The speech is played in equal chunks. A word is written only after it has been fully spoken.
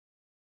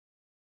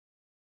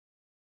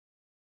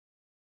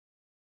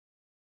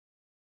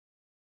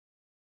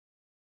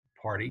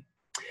party.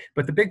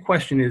 But the big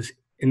question is,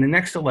 in the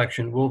next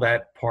election, will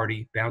that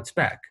party bounce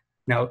back?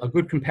 Now, a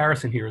good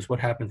comparison here is what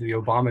happened to the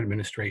Obama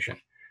administration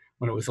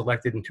when it was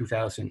elected in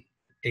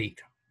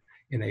 2008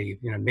 in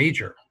a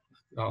major,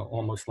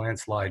 almost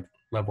landslide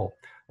level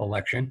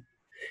election.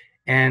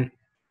 And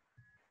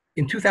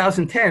in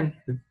 2010,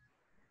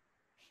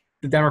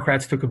 the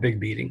Democrats took a big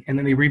beating, and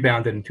then they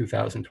rebounded in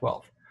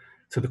 2012.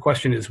 So the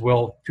question is,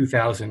 will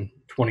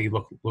 2020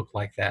 look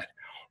like that?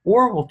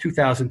 Or will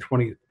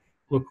 2020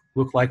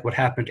 look like what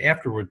happened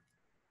afterwards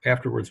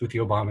with the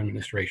Obama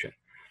administration?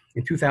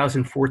 In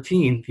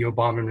 2014, the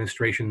Obama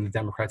administration and the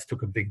Democrats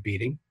took a big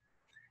beating.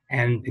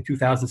 And in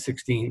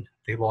 2016,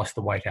 they lost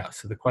the White House.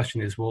 So the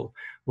question is, will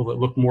it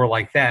look more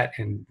like that?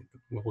 And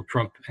will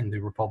Trump and the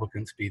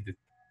Republicans be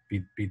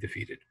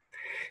defeated?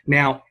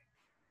 Now,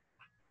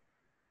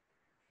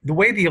 the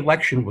way the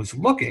election was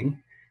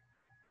looking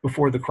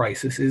before the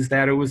crisis is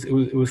that it was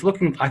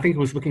looking, I think it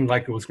was looking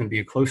like it was going to be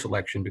a close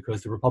election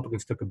because the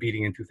Republicans took a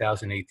beating in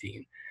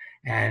 2018.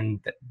 And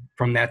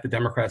from that, the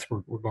Democrats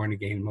were going to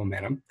gain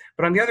momentum.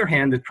 But on the other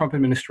hand, the Trump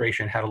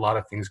administration had a lot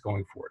of things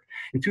going for it.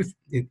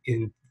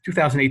 In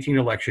 2018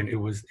 election, it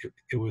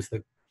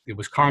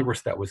was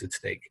Congress that was at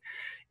stake.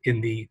 In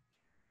the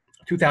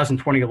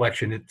 2020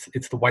 election,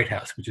 it's the White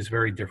House, which is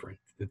very different.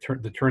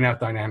 The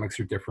turnout dynamics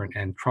are different,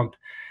 and Trump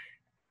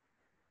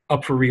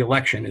up for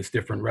re-election is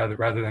different rather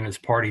than his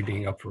party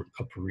being up for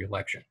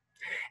re-election.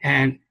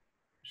 And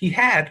he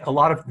had a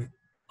lot of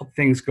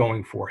things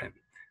going for him.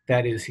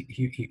 That is,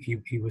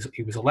 he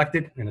was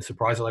elected in a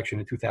surprise election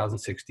in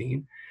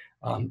 2016.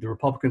 The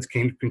Republicans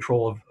came to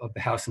control of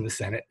the House and the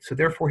Senate, so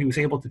therefore he was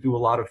able to do a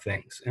lot of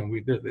things. And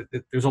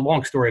there's a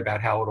long story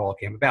about how it all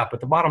came about, but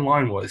the bottom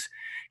line was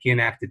he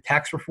enacted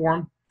tax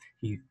reform.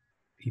 He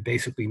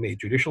basically made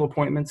judicial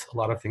appointments, a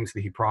lot of things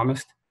that he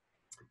promised,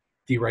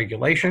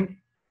 deregulation,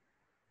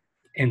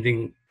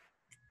 ending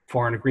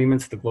foreign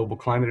agreements, the global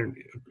climate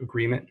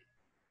agreement,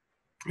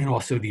 and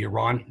also the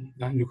Iran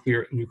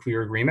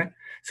nuclear agreement.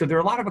 So there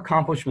are a lot of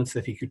accomplishments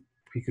that he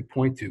could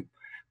point to.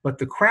 But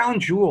the crown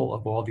jewel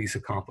of all these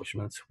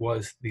accomplishments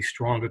was the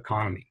strong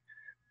economy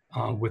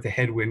with a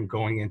headwind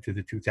going into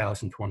the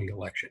 2020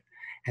 election.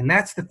 And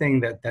that's the thing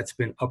that's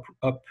been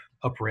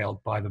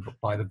uprailed by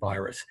the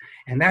virus.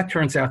 And that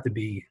turns out to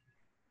be,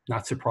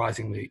 not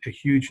surprisingly, a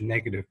huge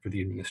negative for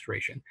the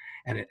administration.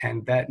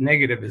 And that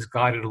negative has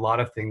guided a lot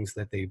of things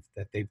that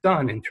they've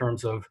done in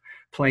terms of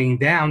playing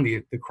down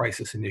the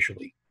crisis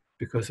initially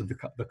because of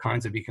the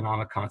kinds of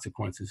economic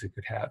consequences it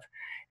could have.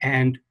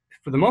 And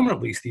for the moment,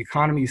 at least, the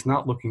economy is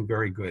not looking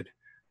very good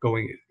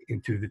going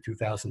into the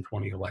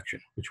 2020 election,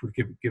 which would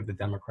give the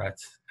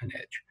Democrats an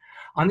edge.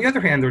 On the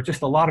other hand, there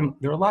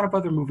are a lot of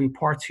other moving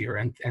parts here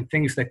and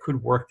things that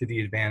could work to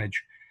the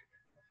advantage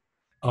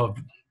of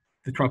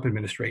the Trump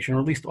administration, or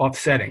at least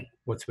offsetting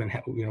what's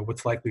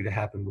likely to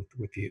happen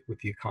with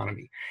the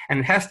economy. And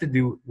it has to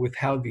do with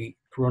how the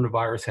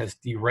coronavirus has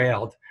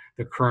derailed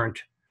the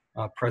current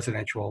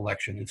presidential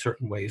election in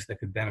certain ways that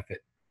could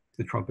benefit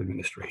the Trump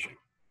administration.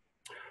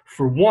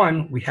 For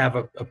one, we have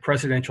a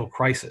presidential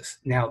crisis.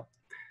 Now,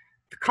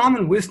 the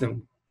common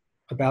wisdom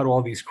about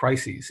all these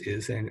crises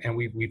is, and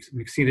we've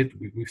seen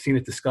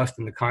it discussed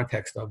in the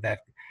context of that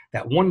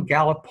one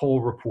Gallup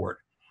poll report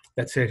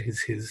that said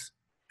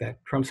that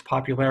Trump's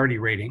popularity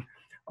rating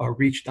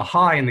reached a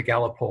high in the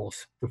Gallup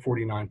polls to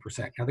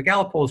 49%. Now, the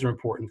Gallup polls are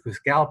important because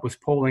Gallup was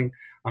polling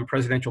on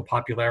presidential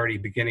popularity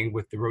beginning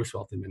with the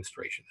Roosevelt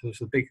administration. So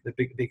there's the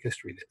big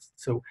history of this.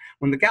 So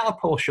when the Gallup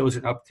poll shows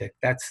an uptick,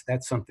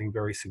 that's something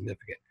very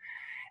significant.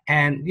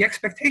 And the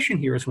expectation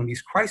here is when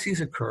these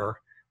crises occur,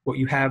 what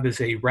you have is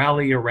a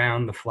rally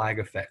around the flag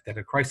effect, that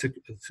a crisis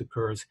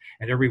occurs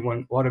and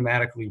everyone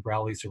automatically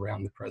rallies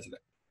around the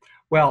president.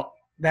 Well,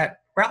 that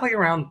rally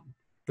around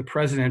the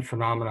president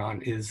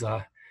phenomenon is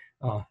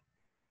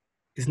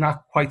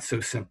not quite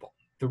so simple.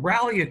 The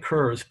rally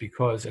occurs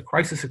because a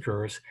crisis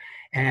occurs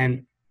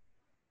and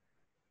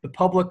the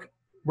public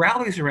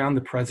rallies around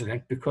the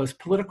president because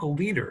political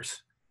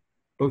leaders,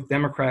 both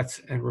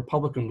Democrats and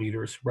Republican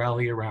leaders,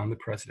 rally around the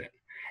president.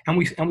 And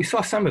we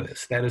saw some of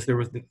this. That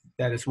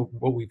is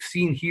what we've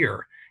seen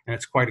here, and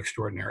it's quite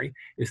extraordinary,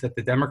 is that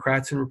the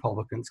Democrats and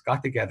Republicans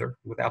got together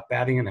without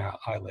batting an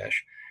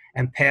eyelash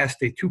and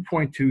passed a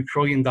 $2.2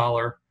 trillion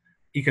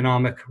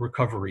economic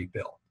recovery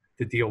bill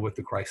to deal with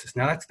the crisis.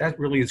 Now that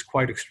really is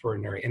quite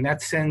extraordinary, and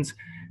that sends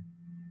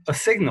a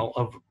signal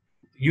of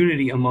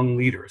unity among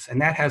leaders,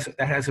 and that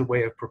has a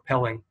way of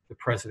propelling the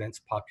president's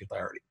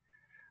popularity,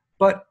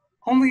 but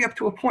only up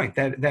to a point.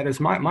 That is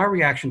my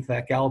reaction to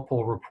that Gallup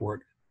poll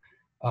report,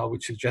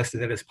 which suggested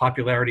that his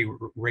popularity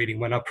rating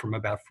went up from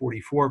about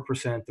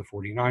 44% to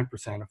 49%,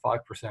 a 5%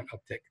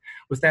 uptick,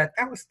 was that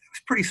was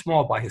pretty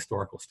small by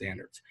historical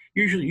standards.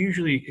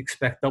 Usually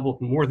expect big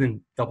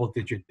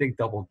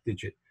double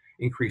digit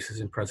increases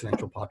in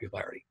presidential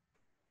popularity.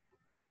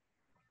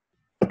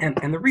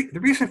 And the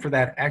reason for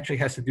that actually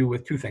has to do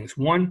with two things.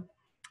 One,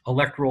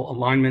 electoral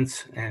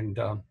alignments and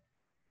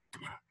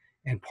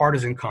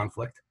partisan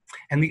conflict.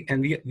 And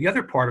the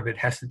other part of it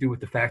has to do with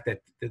the fact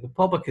that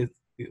the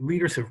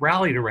leaders have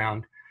rallied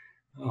around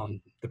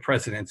the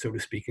president, so to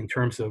speak, in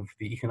terms of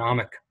the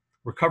economic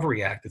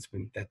Recovery Act that's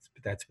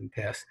been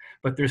passed,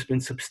 but there's been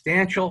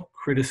substantial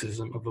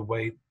criticism of the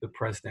way the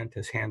president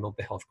has handled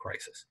the health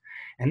crisis,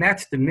 and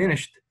that's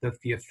diminished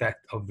the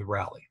effect of the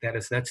rally.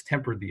 That's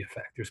tempered the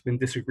effect. There's been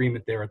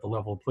disagreement there at the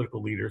level of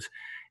political leaders,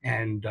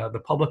 and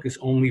the public is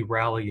only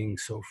rallying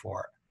so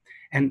far.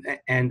 And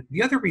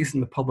the other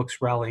reason the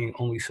public's rallying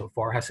only so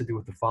far has to do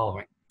with the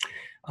following.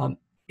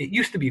 It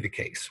used to be the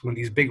case when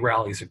these big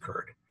rallies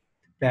occurred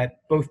that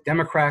both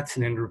Democrats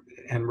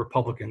and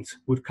Republicans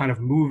would kind of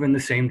move in the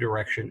same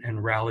direction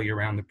and rally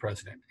around the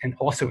president, and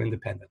also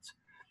independents.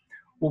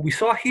 What we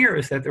saw here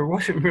is that there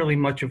wasn't really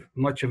much of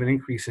an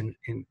increase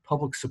in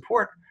public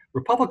support,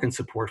 Republican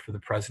support for the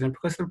president,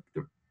 because the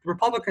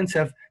Republicans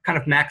have kind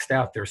of maxed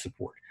out their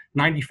support.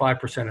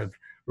 95% of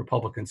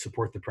Republicans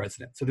support the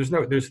president. So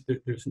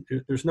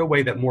there's no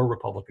way that more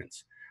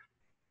Republicans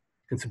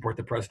can support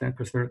the president,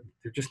 because they're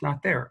just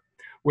not there.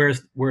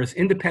 Whereas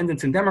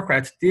independents and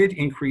Democrats did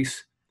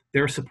increase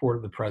their support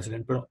of the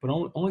president, but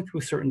only to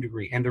a certain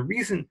degree. And the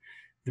reason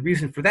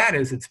for that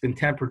is it's been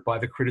tempered by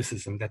the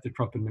criticism that the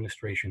Trump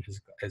administration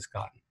has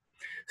gotten.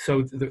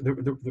 So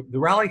the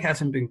rally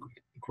hasn't been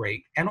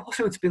great, and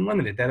also it's been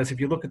limited. That is,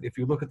 if you look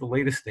at the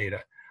latest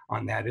data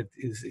on that,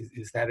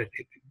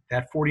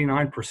 that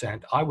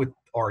 49%, I would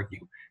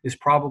argue, is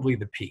probably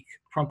the peak.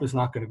 Trump is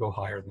not going to go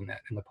higher than that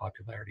in the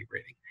popularity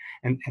rating,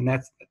 and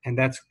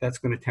that's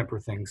going to temper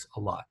things a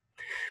lot.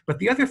 But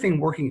the other thing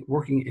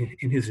working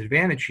in his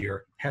advantage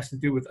here has to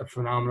do with a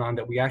phenomenon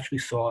that we actually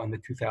saw in the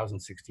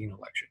 2016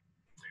 election,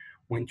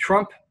 when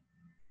Trump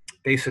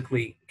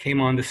basically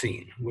came on the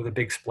scene with a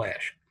big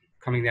splash,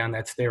 coming down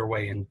that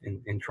stairway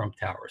in Trump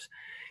Towers.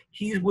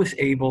 He was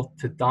able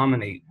to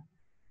dominate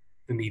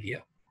the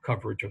media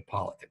coverage of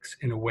politics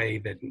in a way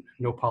that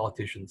no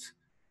politicians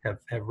have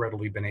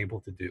readily been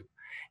able to do.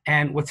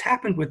 And what's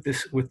happened with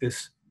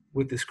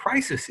this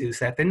crisis is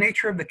that the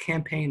nature of the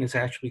campaign has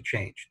actually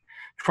changed.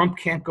 Trump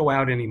can't go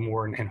out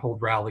anymore and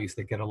hold rallies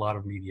that get a lot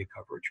of media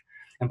coverage.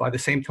 And by the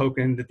same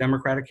token, the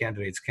Democratic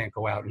candidates can't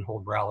go out and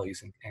hold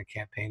rallies and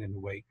campaign in the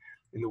way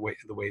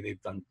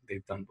they've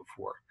done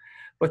before.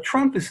 But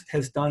Trump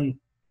has done,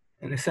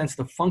 in a sense,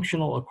 the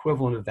functional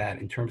equivalent of that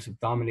in terms of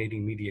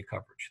dominating media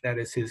coverage. That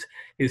is,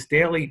 his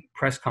daily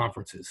press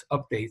conferences,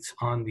 updates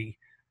on the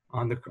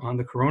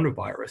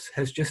coronavirus,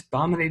 has just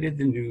dominated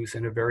the news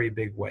in a very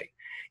big way.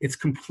 It's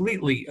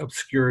completely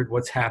obscured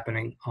what's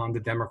happening on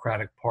the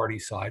Democratic Party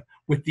side,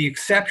 with the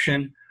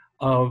exception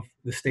of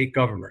the state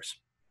governors.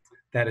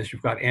 That is,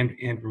 you've got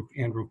Andrew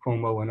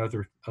Cuomo and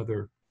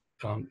other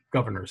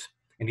governors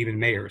and even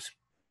mayors,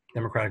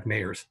 Democratic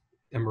mayors,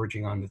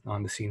 emerging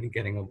on the scene and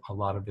getting a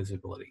lot of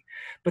visibility.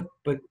 But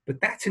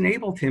that's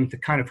enabled him to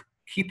kind of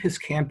keep his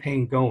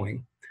campaign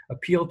going,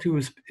 appeal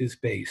to his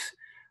base,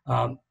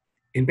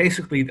 in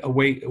basically a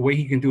way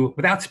he can do it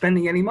without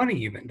spending any money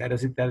even.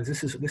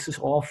 This is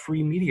all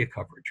free media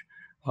coverage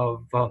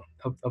of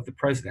the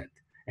president.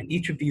 And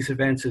each of these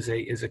events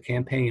is a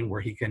campaign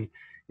where he can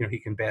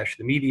bash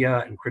the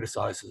media and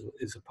criticize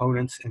his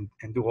opponents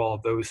and do all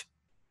of those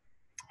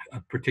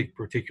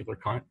particular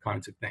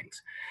kinds of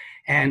things.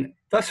 And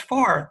thus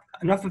far,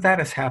 enough of that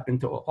has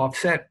happened to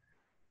offset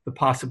the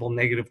possible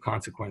negative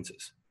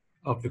consequences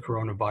of the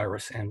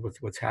coronavirus and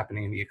with what's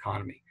happening in the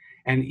economy.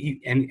 And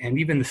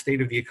even the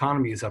state of the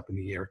economy is up in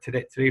the air.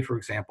 Today, for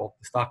example,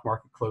 the stock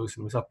market closed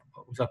and was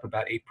up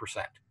about 8%,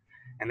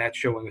 and that's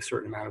showing a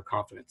certain amount of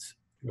confidence,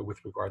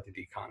 with regard to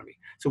the economy.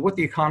 So what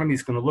the economy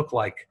is going to look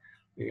like,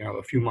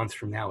 a few months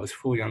from now is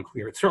fully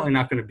unclear. It's certainly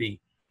not going to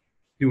be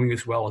doing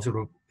as well as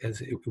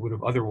it would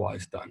have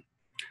otherwise done,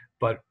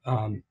 but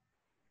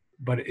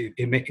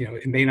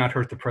it may not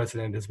hurt the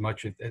president as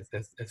much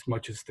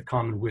as the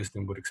common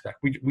wisdom would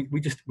expect. We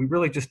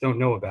really just don't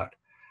know about.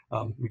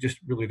 We just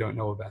really don't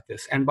know about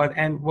this. And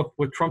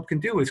what Trump can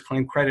do is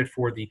claim credit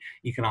for the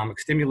economic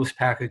stimulus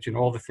package and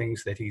all the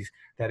things that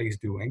he's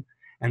doing.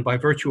 And by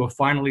virtue of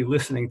finally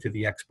listening to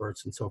the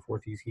experts and so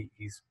forth,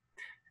 he's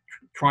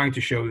trying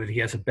to show that he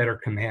has a better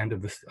command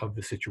of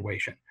the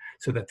situation,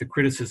 so that the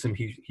criticism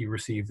he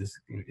receives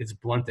is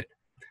blunted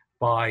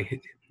by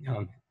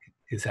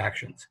his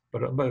actions.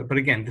 But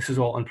again, this is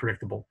all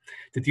unpredictable.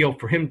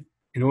 For him,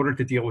 in order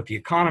to deal with the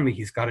economy,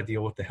 he's got to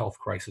deal with the health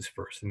crisis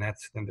first, and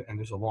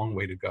there's a long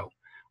way to go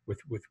with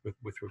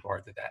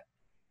regard to that.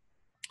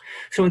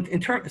 So in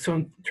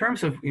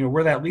terms of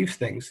where that leaves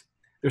things,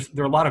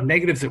 there are a lot of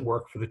negatives at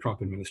work for the Trump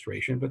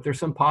administration, but there's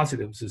some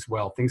positives as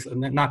well. Things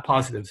not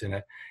positives in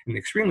an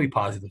extremely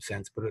positive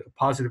sense, but a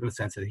positive in the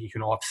sense that he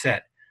can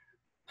offset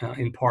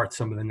in part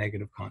some of the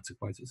negative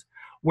consequences.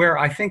 Where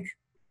I think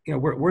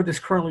where this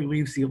currently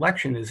leaves the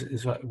election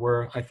is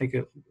where I think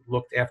it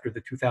looked after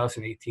the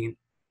 2018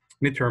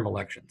 midterm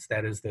elections.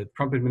 That is, the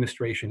Trump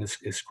administration is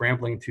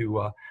scrambling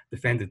to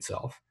defend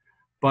itself,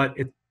 but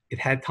it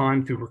had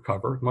time to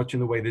recover, much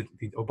in the way that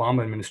the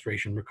Obama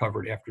administration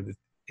recovered after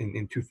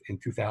in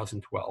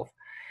 2012.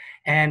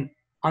 And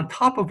on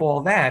top of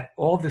all that,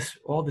 all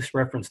this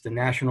reference to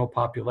national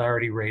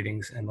popularity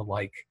ratings and the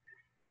like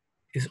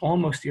is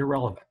almost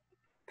irrelevant.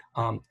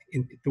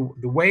 The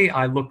way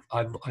I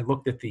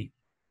looked at the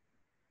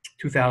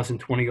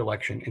 2020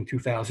 election in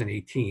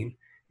 2018,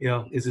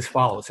 is as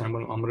follows. And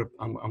I'm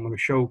going to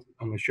show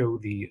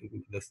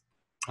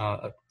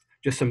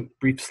just some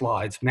brief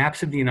slides,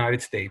 maps of the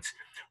United States,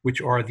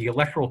 which are the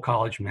electoral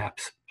college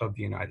maps of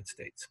the United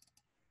States.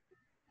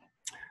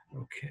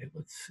 Okay,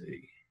 let's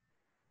see.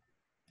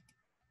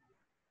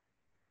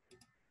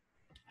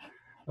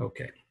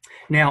 Okay,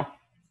 now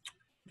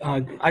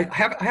I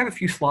have a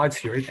few slides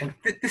here, and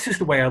this is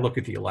the way I look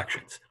at the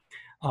elections.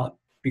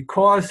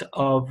 Because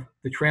of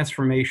the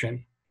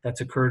transformation that's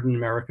occurred in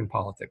American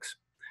politics,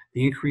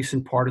 the increase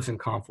in partisan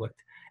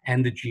conflict,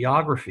 and the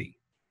geography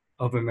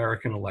of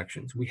American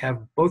elections, we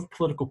have both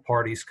political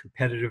parties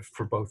competitive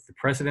for both the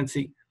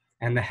presidency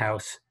and the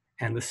House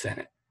and the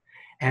Senate.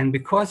 And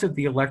because of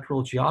the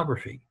electoral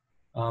geography,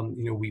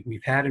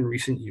 we've had in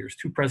recent years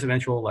 2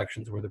 presidential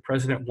elections where the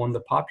president won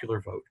the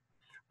popular vote,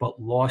 but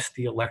lost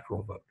the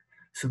electoral vote.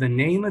 So the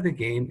name of the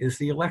game is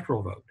the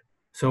electoral vote.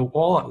 So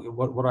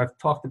what I've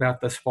talked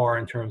about thus far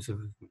in terms of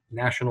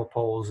national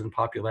polls and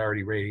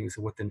popularity ratings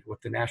and what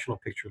the national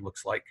picture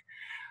looks like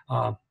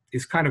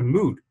is kind of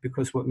moot,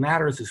 because what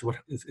matters is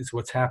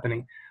what's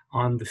happening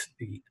on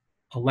the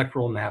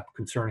electoral map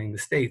concerning the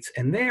states.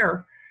 And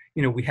there,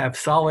 we have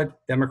solid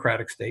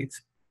Democratic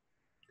states,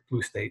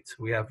 blue states.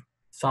 We have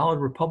solid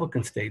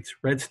Republican states,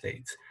 red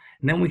states.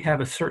 And then we have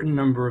a certain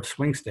number of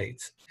swing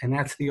states, and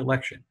that's the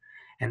election.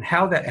 And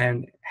how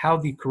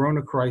the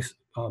corona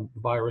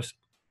virus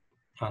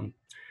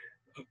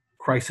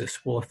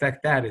crisis will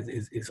affect that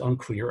is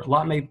unclear. A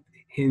lot may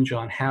hinge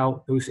on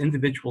how those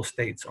individual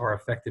states are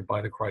affected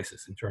by the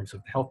crisis in terms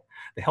of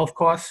the health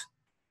costs,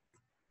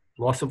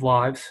 loss of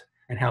lives,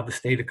 and how the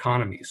state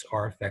economies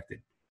are affected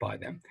by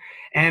them.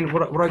 And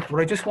what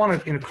I just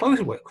want to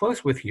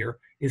close with here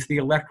is the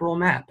electoral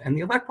map. And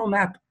the electoral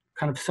map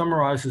kind of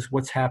summarizes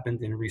what's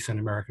happened in recent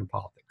American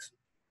politics.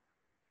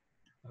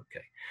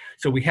 Okay,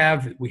 so we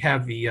have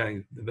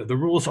the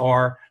rules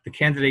are the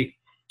candidate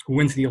who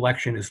wins the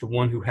election is the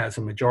one who has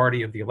a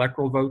majority of the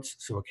electoral votes.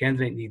 So a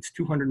candidate needs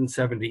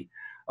 270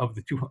 of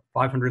the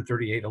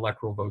 538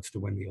 electoral votes to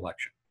win the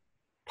election.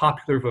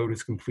 Popular vote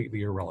is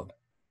completely irrelevant.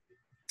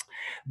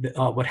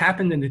 What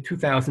happened in the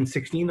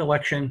 2016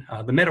 election,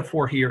 the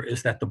metaphor here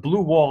is that the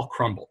blue wall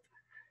crumbled.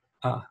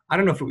 I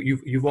don't know if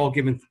you've all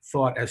given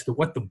thought as to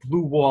what the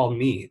blue wall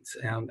means.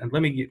 And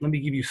let me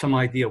give you some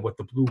idea what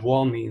the blue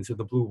wall means, or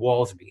the blue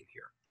walls mean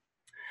here.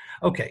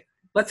 Okay,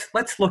 let's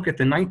look at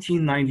the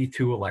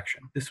 1992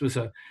 election.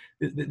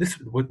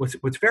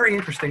 What's very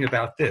interesting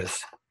about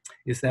this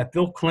is that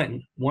Bill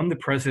Clinton won the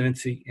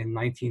presidency in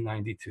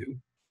 1992,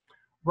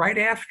 right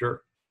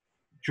after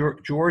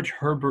George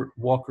Herbert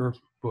Walker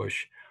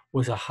Bush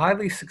was a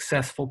highly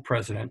successful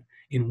president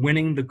in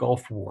winning the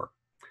Gulf War.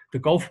 The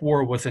Gulf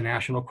War was a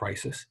national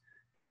crisis.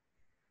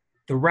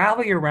 The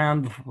rally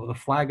around the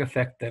flag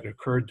effect that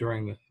occurred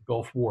during the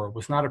Gulf War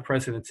was not a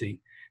president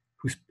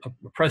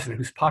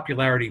whose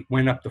popularity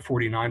went up to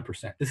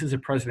 49%. This is a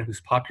president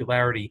whose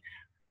popularity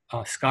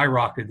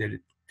skyrocketed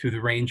to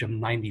the range of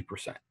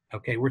 90%.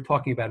 Okay, we're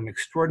talking about an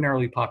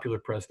extraordinarily popular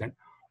president.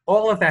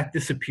 All of that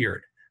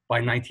disappeared by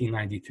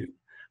 1992,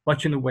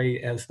 much in the way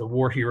as the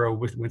war hero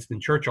Winston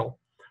Churchill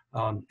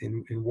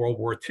in World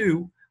War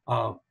II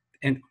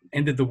and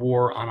ended the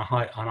war on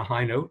a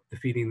high note,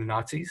 defeating the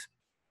Nazis.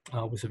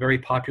 Was a very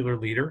popular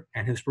leader,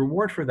 and his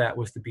reward for that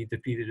was to be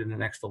defeated in the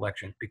next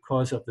election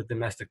because of the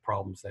domestic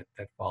problems that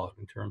followed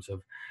in terms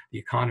of the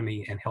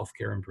economy and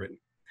healthcare in Britain.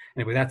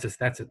 Anyway, that's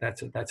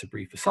a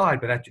brief aside,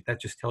 but that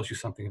just tells you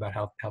something about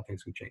how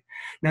things would change.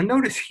 Now,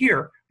 notice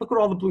here, look at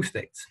all the blue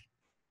states.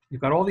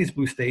 You've got all these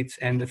blue states,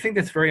 and the thing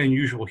that's very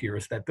unusual here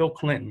is that Bill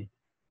Clinton,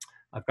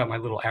 I've got my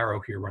little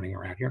arrow here running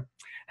around here,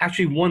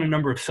 actually won a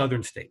number of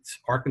southern states: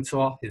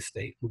 Arkansas, his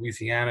state,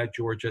 Louisiana,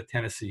 Georgia,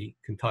 Tennessee,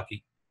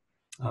 Kentucky,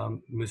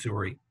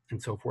 Missouri,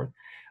 and so forth.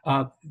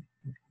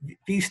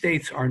 These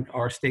states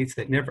are states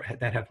that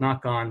have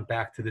not gone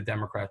back to the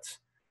Democrats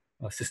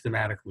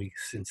systematically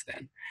since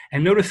then.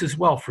 And notice as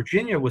well,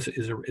 Virginia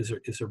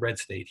is a red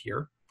state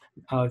here.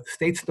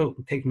 States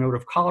don't take note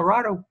of.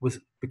 Colorado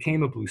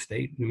became a blue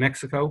state. New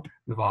Mexico,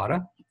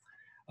 Nevada.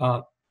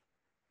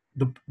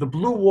 The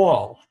blue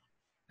wall,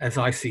 as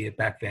I see it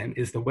back then,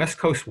 is the West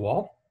Coast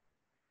wall,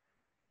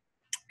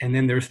 and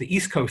then there's the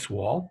East Coast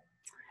wall.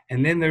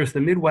 And then there's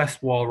the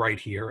Midwest wall right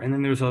here, and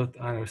then there's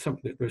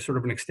there's sort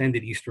of an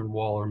extended Eastern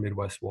wall or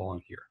Midwest wall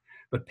in here.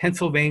 But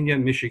Pennsylvania,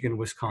 Michigan,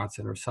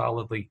 Wisconsin are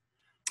solidly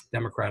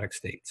Democratic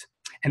states.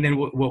 And then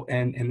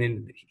and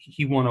then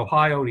he won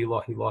Ohio, and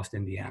he lost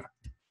Indiana.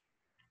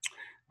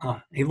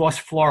 He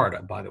lost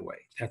Florida, by the way.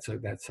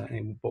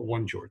 But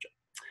won Georgia.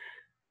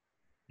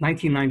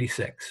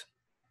 1996,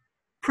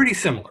 pretty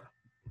similar.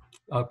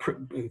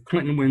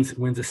 Clinton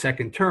wins a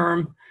second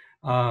term.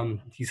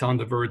 He's on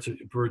the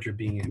verge of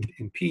being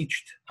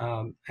impeached,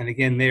 and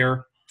again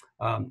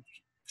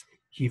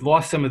he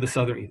lost some of the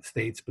southern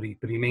states, but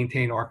he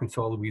maintained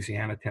Arkansas,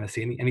 Louisiana,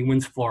 Tennessee, and he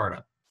wins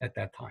Florida at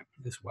that time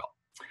as well.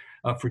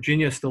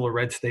 Virginia is still a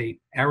red state.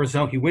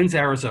 Arizona, he wins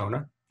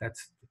Arizona.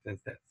 That's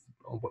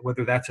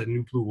whether that's a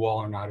new blue wall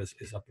or not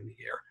is up in the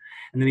air.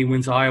 And then he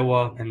wins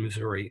Iowa and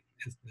Missouri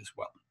as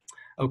well.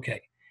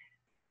 Okay.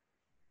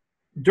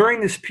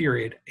 During this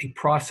period, a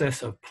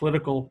process of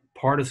political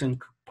partisan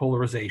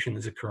polarization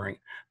is occurring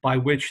by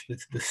which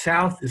the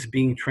South is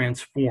being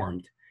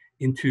transformed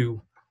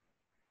into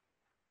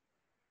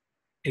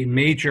a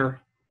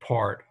major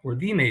part, or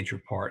the major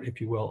part,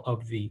 if you will,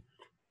 of the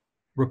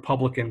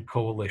Republican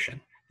coalition.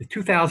 The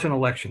 2000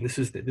 election, this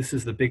is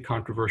the big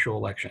controversial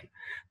election.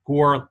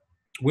 Gore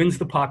wins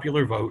the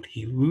popular vote.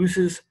 He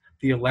loses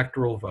the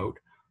electoral vote.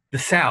 The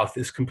South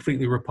is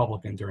completely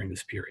Republican during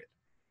this period,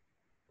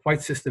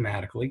 quite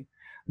systematically.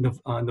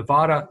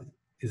 Nevada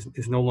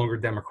is no longer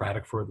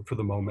Democratic for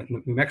the moment.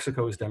 New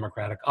Mexico is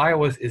Democratic.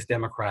 Iowa is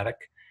Democratic.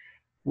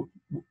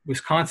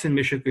 Wisconsin,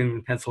 Michigan,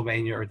 and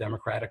Pennsylvania are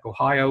Democratic.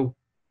 Ohio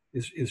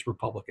is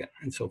Republican,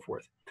 and so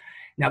forth.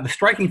 Now, the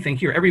striking thing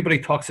here, everybody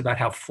talks about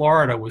how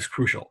Florida was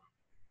crucial,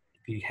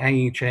 the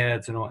hanging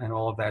chads and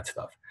all of that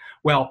stuff.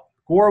 Well,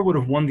 Gore would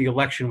have won the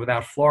election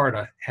without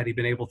Florida had he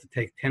been able to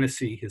take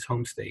Tennessee, his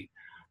home state,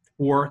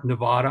 or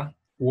Nevada,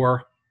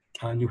 or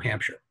New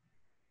Hampshire.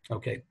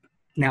 Okay.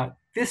 Now,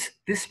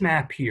 this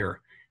map here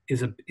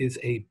is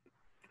a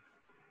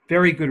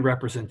very good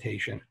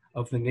representation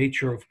of the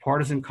nature of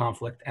partisan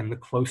conflict and the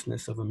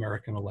closeness of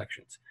American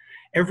elections.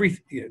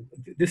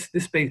 This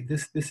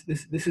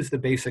is the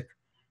basic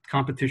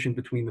competition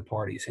between the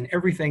parties, and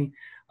everything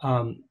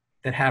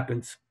that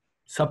happens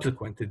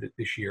subsequent to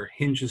this year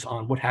hinges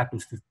on what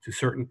happens to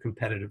certain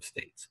competitive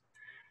states.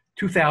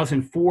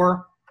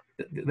 2004,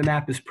 the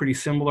map is pretty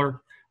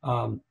similar.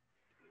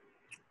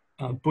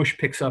 Bush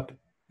picks up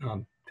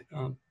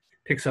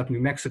New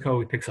Mexico,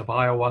 he picks up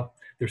Iowa.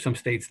 There's some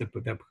states that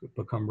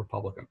become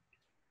Republican.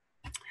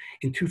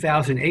 In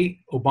 2008,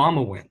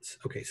 Obama wins.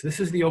 Okay, so this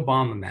is the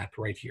Obama map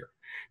right here.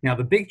 Now,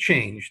 the big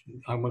change,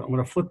 I'm going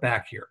to flip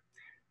back here.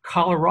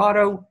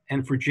 Colorado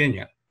and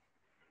Virginia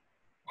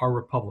are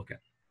Republican.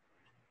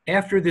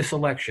 After this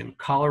election,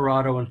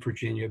 Colorado and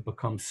Virginia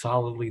become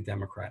solidly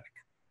Democratic.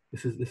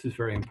 This is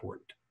very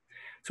important.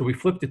 So we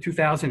flip to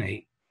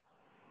 2008.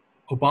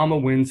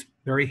 Obama wins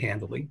very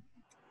handily,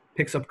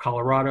 picks up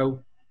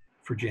Colorado,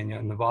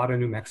 Virginia, Nevada,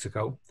 New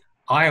Mexico,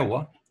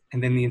 Iowa,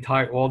 and then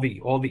all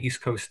the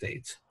East Coast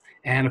states,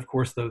 and of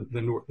course the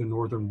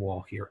northern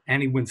wall here.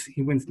 And he wins.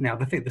 Now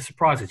the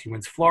surprise is he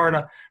wins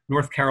Florida,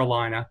 North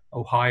Carolina,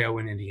 Ohio,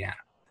 and Indiana.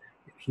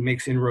 He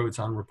makes inroads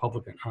on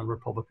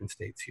Republican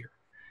states here.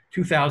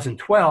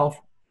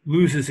 2012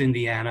 loses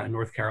Indiana and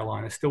North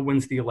Carolina, still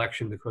wins the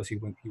election because he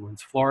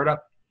wins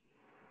Florida.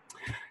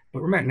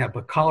 But remember now,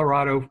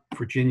 Colorado,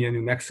 Virginia,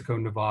 New Mexico,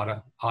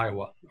 Nevada,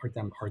 Iowa are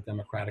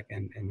Democratic,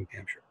 and New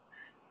Hampshire.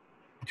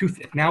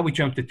 Now we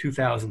jump to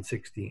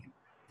 2016,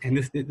 and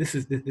this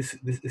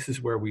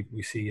is where we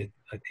see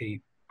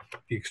the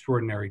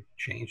extraordinary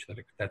change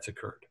that's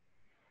occurred.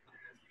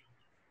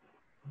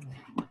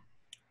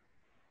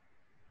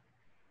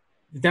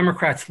 The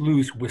Democrats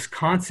lose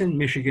Wisconsin,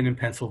 Michigan, and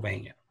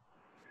Pennsylvania.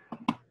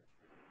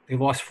 They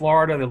lost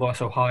Florida, they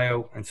lost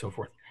Ohio, and so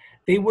forth.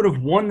 They would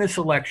have won this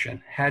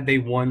election had they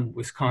won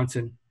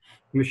Wisconsin,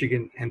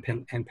 Michigan, and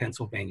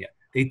Pennsylvania.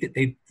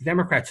 The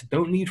Democrats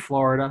don't need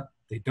Florida.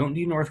 They don't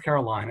need North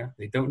Carolina.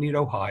 They don't need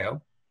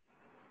Ohio.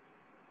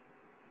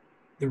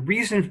 The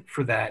reason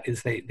for that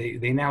is they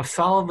now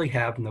solidly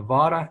have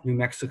Nevada, New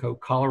Mexico,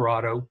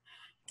 Colorado,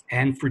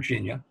 and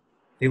Virginia.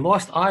 They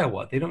lost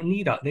Iowa. They don't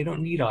need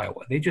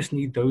Iowa. They just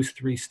need those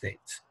three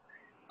states.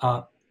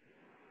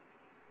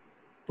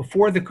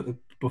 Before the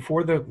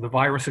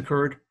virus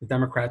occurred, the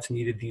Democrats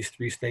needed these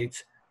three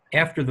states.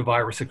 After the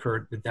virus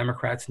occurred, the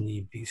Democrats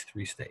need these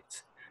three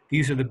states.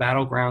 These are the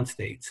battleground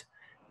states.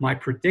 My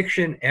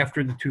prediction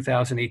after the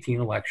 2018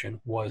 election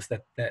was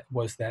that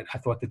I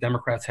thought the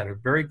Democrats had a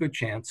very good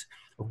chance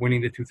of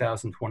winning the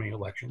 2020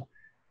 election.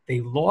 They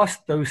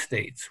lost those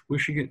states,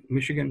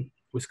 Michigan,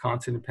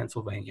 Wisconsin, and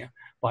Pennsylvania,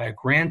 by a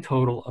grand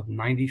total of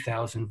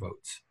 90,000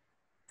 votes.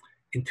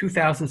 In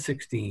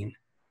 2016,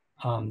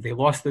 they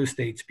lost those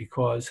states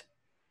because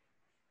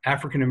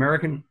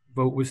African-American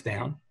vote was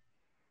down.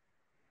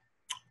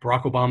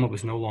 Barack Obama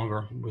was no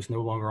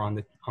longer on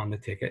the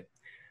ticket.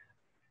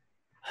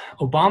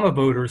 Obama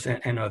voters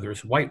and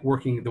others, the white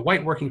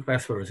working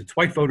class voters, it's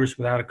white voters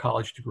without a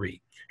college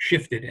degree,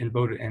 shifted and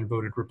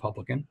voted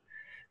Republican.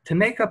 To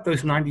make up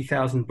those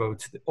 90,000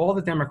 votes, all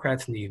the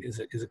Democrats need is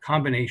a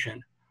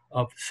combination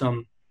of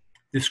some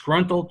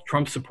disgruntled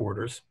Trump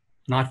supporters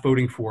not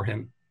voting for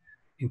him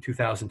in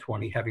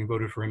 2020, having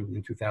voted for him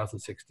in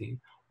 2016,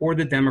 or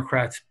the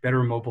Democrats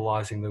better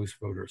mobilizing those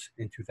voters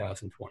in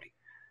 2020.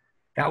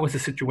 That was the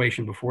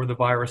situation before the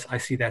virus. I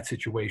see that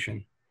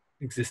situation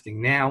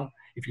existing now.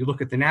 If you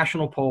look at the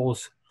national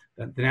polls,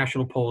 the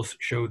national polls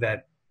show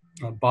that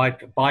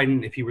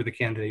Biden, if he were the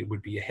candidate,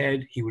 would be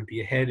ahead. He would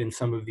be ahead in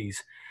some of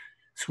these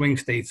swing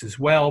states as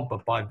well,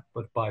 but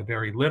by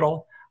very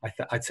little.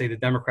 I'd say the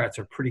Democrats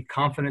are pretty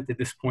confident at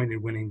this point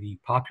in winning the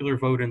popular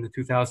vote in the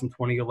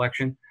 2020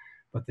 election.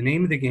 But the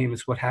name of the game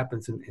is what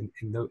happens in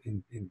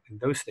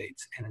those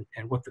states,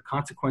 and what the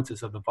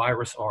consequences of the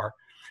virus are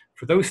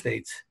for those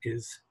states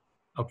is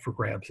up for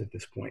grabs at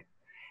this point.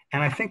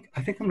 And I think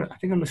I'm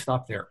gonna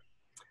stop there.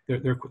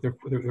 There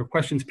are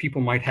questions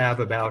people might have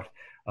about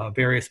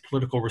various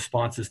political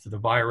responses to the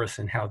virus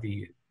and how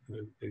the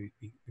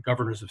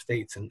governors of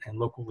states and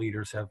local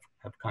leaders have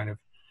kind of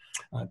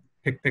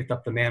picked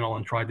up the mantle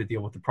and tried to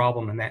deal with the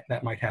problem, and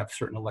that might have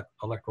certain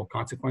electoral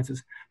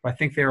consequences. But I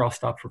think there I'll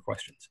stop for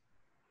questions.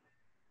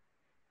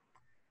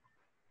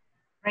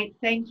 Great,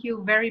 thank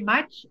you very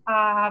much.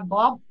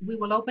 Bob, we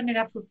will open it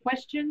up for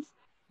questions.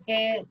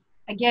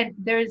 Again,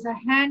 there is a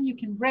hand you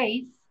can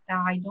raise.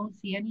 I don't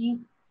see any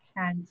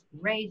hands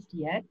raised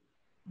yet,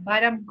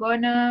 but I'm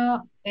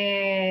gonna,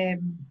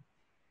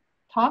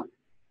 Tom?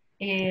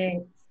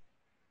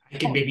 I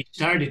can maybe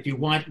start if you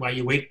want while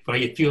you wait, while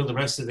you field the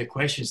rest of the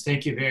questions.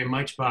 Thank you very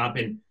much, Bob,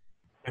 and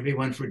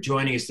everyone for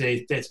joining us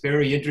today. That's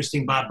very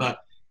interesting, Bob,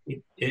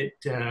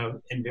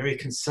 and very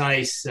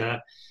concise.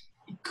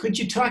 Could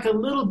you talk a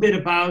little bit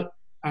about,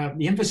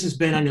 the emphasis has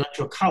been on the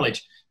Electoral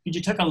College. Could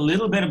you talk a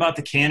little bit about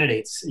the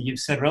candidates? You've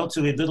said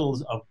relatively little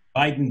of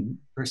Biden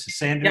versus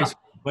Sanders.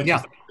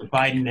 Yeah.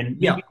 Biden, and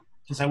maybe,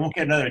 since I won't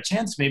get another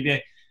chance,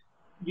 maybe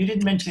you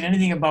didn't mention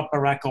anything about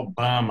Barack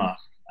Obama.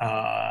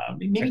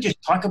 Maybe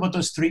just talk about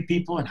those three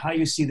people and how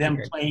you see them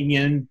playing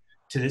in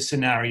to this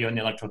scenario in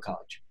the Electoral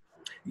College.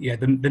 Yeah,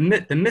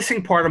 the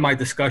missing part of my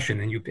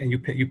discussion, and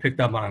you picked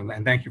up on it,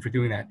 and thank you for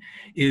doing that,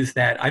 is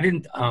that I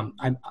didn't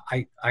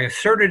I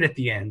asserted at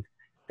the end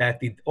that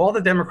all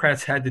the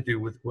Democrats had to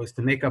do was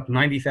to make up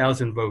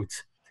 90,000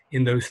 votes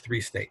in those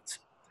three states.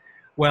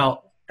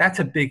 Well, that's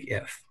a big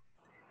if,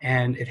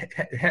 and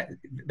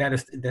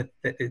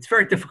it's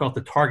very difficult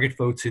to target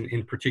votes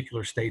in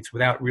particular states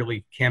without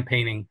really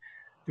campaigning,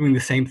 doing the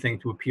same thing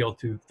to appeal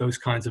to those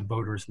kinds of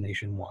voters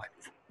nationwide.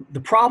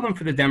 The problem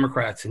for the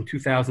Democrats in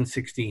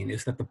 2016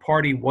 is that the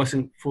party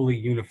wasn't fully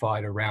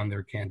unified around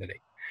their candidate.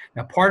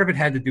 Now, part of it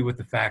had to do with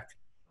the fact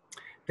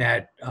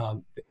that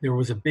there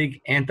was a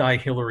big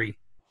anti-Hillary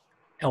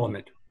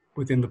element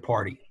within the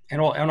party, and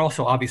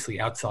also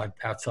obviously outside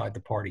the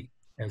party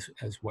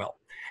as well.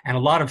 And a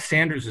lot of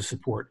Sanders'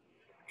 support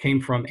came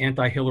from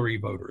anti-Hillary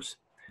voters,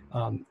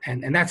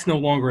 and that's no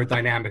longer a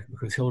dynamic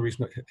because Hillary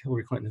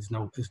Clinton is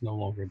no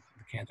longer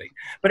the candidate.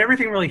 But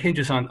everything really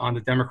hinges on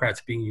the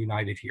Democrats being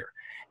united here.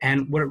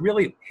 And what it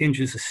really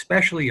hinges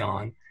especially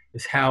on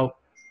is how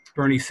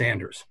Bernie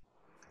Sanders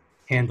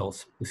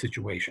handles the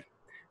situation.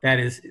 That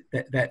is,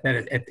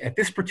 at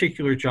this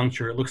particular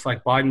juncture, it looks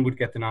like Biden would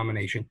get the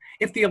nomination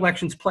if the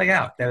elections play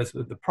out. That is,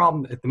 the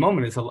problem at the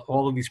moment is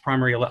all of these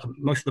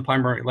most of the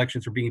primary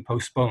elections are being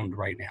postponed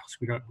right now, so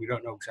we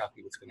don't know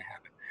exactly what's going to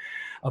happen.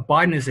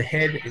 Biden is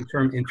ahead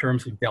in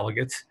terms of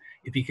delegates.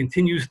 If he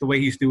continues the way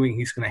he's doing,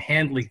 he's going to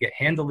handily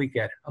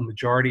get a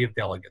majority of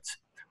delegates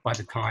by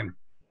the time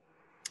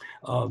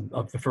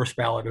of the first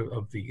ballot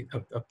of the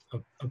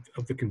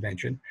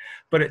convention.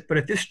 But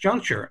at this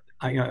juncture,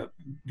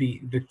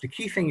 the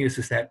key thing is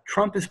that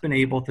Trump has been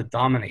able to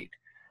dominate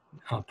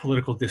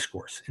political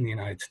discourse in the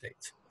United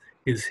States.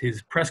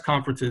 His press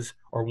conferences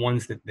are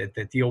ones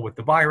that deal with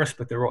the virus,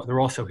 but they're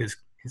also his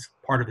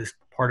part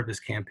of his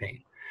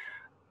campaign.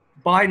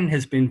 Biden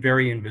has been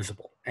very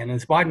invisible, and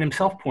as Biden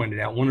himself pointed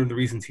out, one of the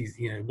reasons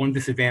one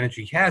disadvantage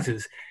he has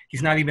is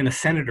he's not even a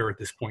senator at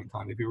this point in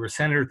time. If he were a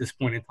senator at this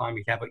point in time,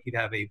 he'd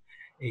have a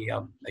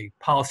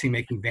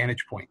policy-making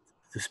vantage point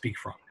to speak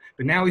from.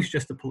 But now he's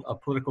just a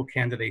political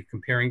candidate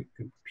competing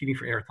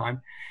for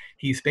airtime.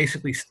 He's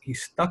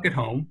stuck at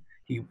home.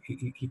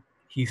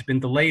 He's been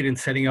delayed in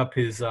setting up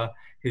his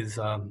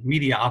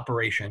media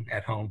operation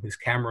at home, his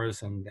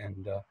cameras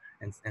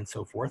and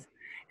so forth.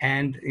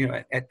 And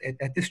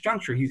at this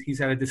juncture,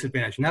 he's at a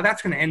disadvantage. Now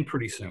that's going to end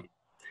pretty soon,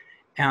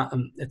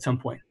 at some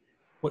point.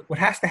 What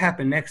has to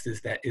happen next is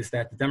that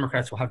the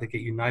Democrats will have to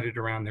get united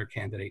around their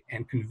candidate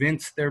and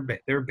convince their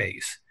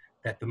base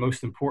that the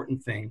most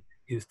important thing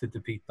is to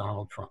defeat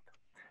Donald Trump.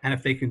 And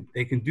if they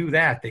can do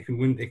that, they can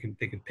win. They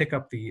can pick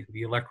up the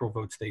electoral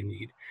votes they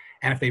need.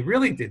 And if they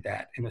really did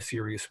that in a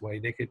serious way,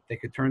 they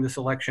could turn this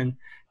election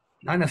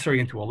not necessarily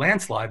into a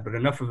landslide, but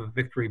enough of a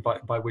victory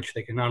by which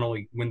they can not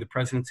only win the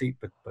presidency,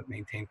 but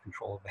maintain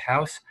control of the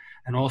House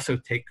and also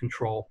take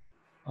control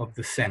of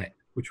the Senate,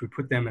 which would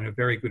put them in a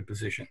very good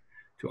position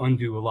to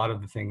undo a lot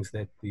of the things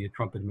that the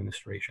Trump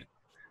administration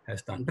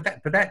has done.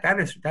 But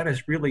that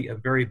is really a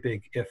very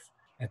big if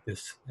at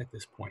this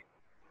point.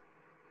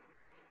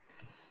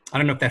 I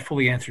don't know if that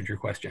fully answered your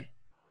question.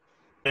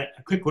 A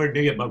quick word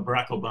maybe about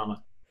Barack Obama.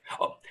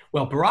 Oh,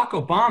 well, Barack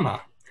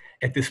Obama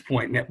at this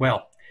point,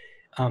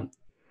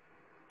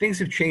 things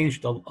have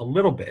changed a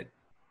little bit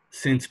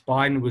since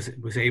Biden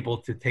was able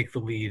to take the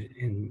lead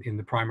in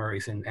the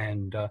primaries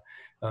and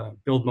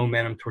build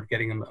momentum toward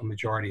getting a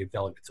majority of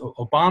delegates.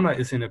 Obama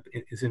is in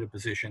a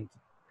position.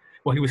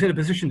 Well, he was in a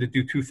position to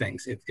do two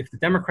things. If the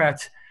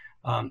Democrats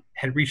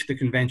had reached the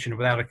convention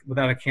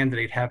without a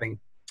candidate having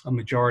a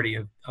majority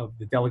of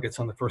the delegates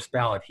on the first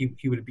ballot,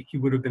 he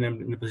would have been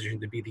in a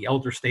position to be the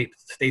elder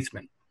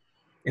statesman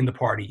in the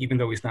party, even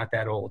though he's not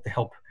that old, to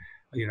help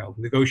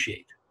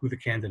negotiate who the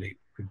candidate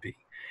could be.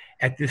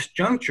 At this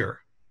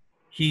juncture,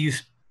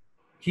 he's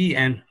he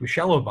and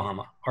Michelle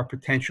Obama are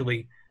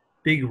potentially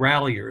big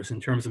ralliers in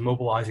terms of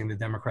mobilizing the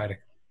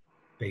Democratic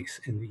base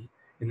in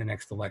the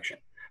next election.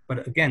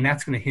 But again,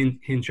 that's going to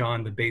hinge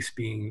on the base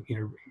being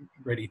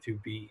ready to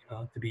be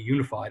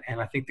unified.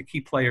 And I think the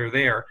key player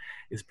there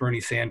is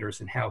Bernie Sanders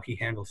and how he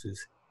handles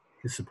his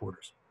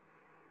supporters.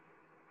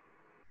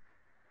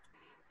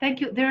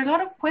 Thank you. There are a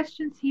lot of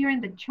questions here in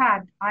the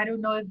chat. I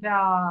don't know if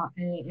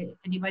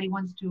anybody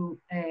wants to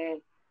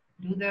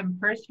do them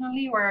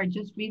personally or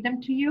just read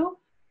them to you,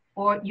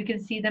 or you can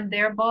see them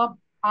there, Bob.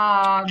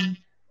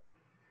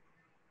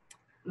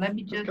 Let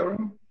me just.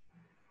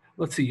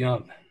 Let's see.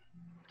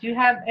 Do you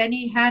have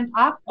any hand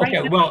up? Right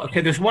okay, well,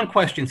 okay, there's one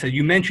question. So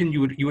you mentioned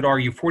you would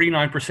argue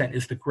 49%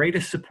 is the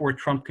greatest support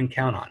Trump can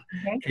count on.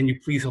 Okay. Can you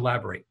please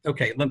elaborate?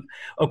 Okay,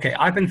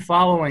 I've been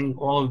following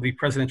all of the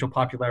presidential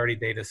popularity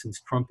data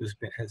since Trump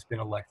has been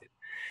elected.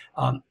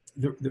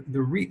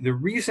 The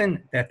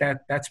reason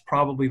that's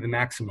probably the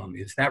maximum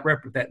is that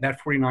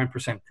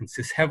 49%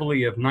 consists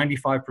heavily of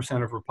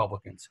 95% of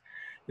Republicans.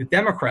 The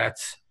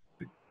Democrats,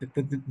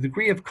 the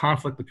degree of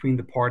conflict between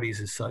the parties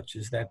is such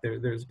is that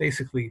there's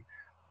basically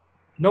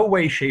no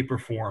way, shape, or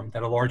form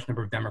that a large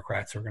number of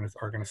Democrats are going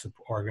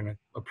to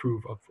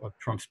approve of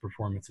Trump's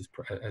performance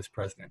as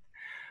president.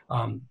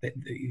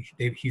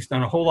 He's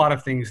done a whole lot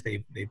of things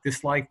they've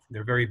disliked.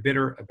 They're very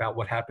bitter about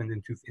what happened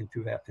in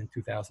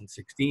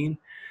 2016,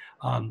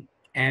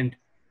 and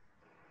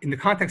in the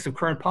context of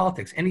current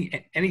politics,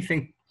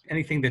 anything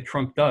that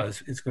Trump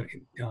does is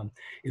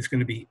going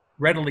to be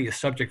readily a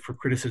subject for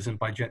criticism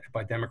by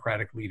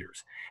Democratic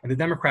leaders, and the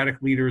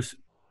Democratic leaders,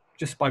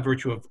 just by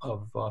virtue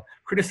of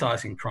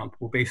criticizing Trump,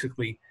 will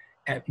basically,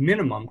 at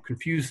minimum,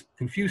 confuse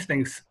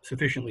things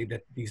sufficiently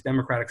that these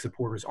Democratic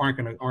supporters aren't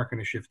going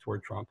to shift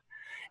toward Trump.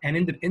 And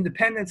the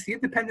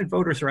independent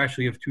voters are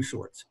actually of two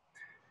sorts.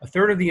 A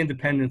third of the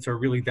independents are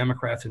really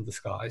Democrats in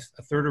disguise.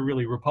 A third are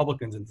really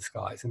Republicans in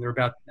disguise, and they're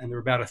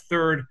about a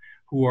third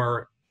who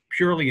are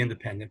purely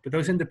independent. But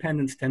those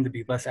independents tend to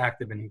be less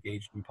active and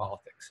engaged in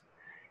politics.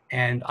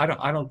 And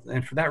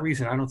and for that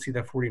reason, I don't see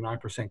that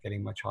 49%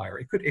 getting much higher.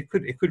 It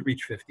could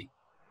reach 50,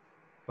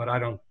 but I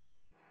don't.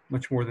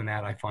 Much more than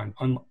that, I find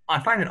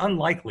it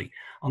unlikely,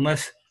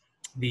 unless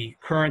the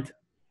current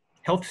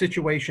health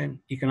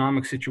situation,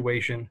 economic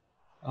situation,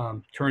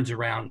 turns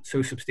around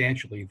so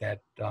substantially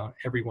that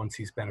everyone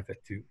sees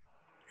benefit to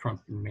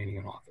Trump remaining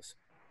in office.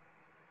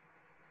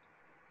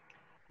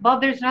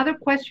 Bob, there's another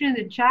question in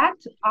the chat.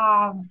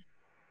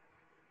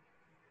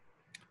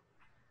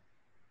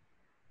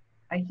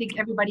 I think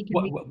everybody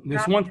can read.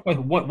 There's one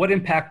question. What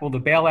impact will the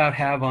bailout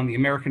have on the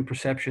American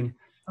perception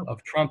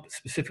of Trump,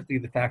 specifically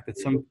the fact that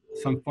some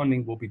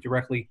funding will be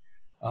directly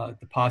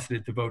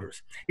deposited to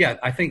voters? Yeah,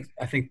 I think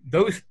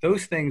those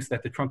things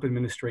that the Trump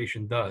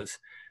administration does,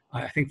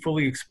 I think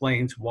fully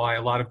explains why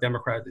a lot of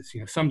Democrats,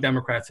 some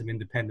Democrats and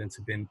independents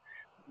have been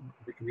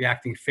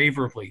reacting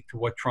favorably to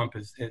what Trump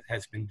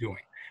has been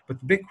doing. But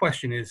the big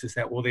question is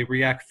that will they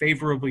react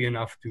favorably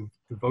enough to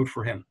vote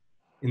for him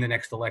in the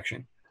next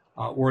election?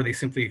 Or are they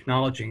simply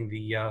acknowledging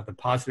the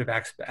positive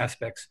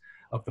aspects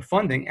of the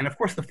funding? And of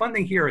course, the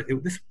funding here,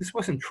 this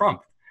wasn't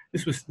Trump.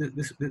 This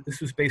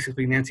was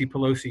basically Nancy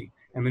Pelosi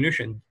and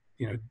Mnuchin,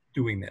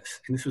 doing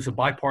this. And this was a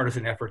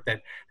bipartisan effort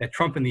that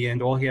Trump, in the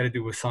end, all he had to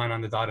do was sign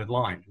on the dotted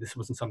line. This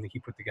wasn't something he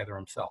put together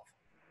himself.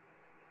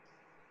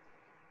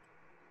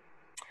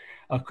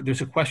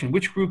 There's a question: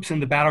 which groups in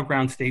the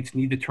battleground states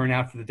need to turn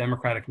out for the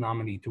Democratic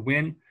nominee to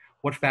win?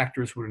 What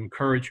factors would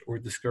encourage or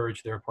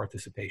discourage their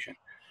participation?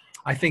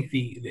 I think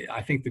the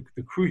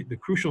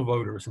crucial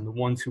voters and the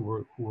ones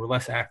who were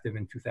less active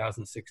in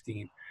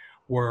 2016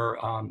 were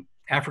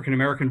African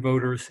American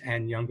voters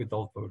and young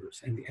adult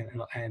voters, and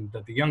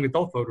the young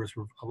adult voters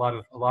were a lot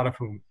of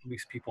whom, at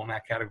least people in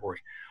that category,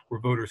 were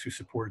voters who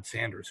supported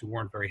Sanders, who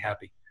weren't very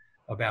happy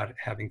about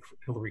having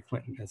Hillary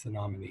Clinton as the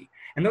nominee.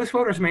 And those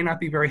voters may not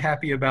be very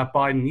happy about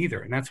Biden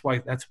either, and that's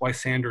why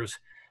Sanders,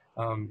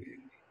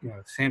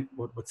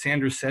 what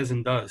Sanders says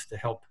and does to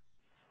help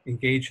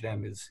engage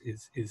them is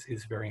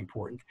very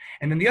important.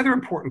 And then the other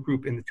important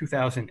group in the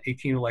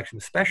 2018 election,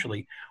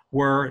 especially,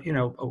 were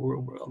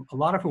a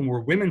lot of whom were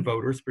women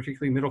voters,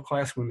 particularly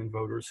middle-class women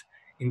voters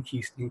in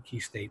key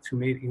states who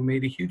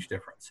made a huge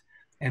difference.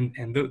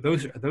 And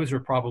those are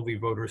probably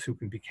voters who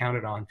can be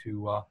counted on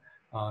to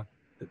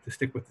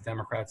stick with the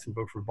Democrats and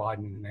vote for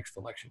Biden in the next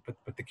election.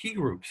 But the key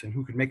groups and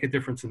who could make a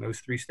difference in those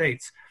three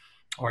states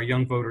are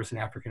young voters and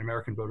African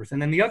American voters. And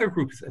then the other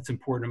group that's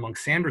important among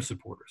Sanders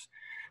supporters.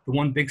 The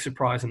one big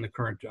surprise in the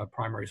current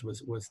primaries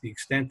was the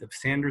extent of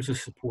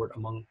Sanders' support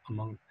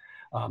among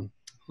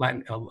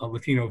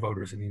Latino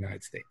voters in the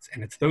United States,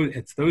 and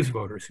it's those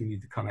voters who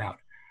need to come out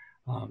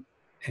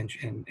and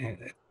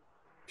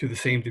to the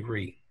same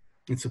degree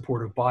in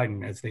support of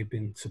Biden as they've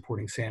been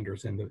supporting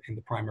Sanders in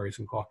the primaries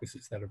and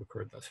caucuses that have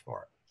occurred thus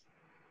far.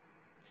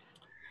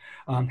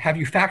 Have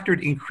you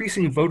factored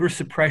increasing voter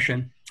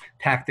suppression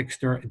tactics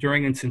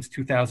during and since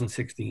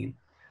 2016?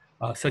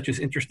 Such as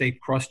interstate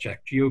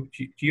cross-check,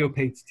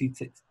 geopaid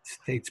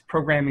states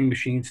programming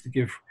machines to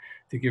give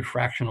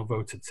fractional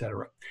votes,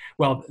 etc.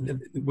 Well,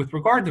 with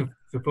regard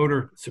to the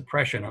voter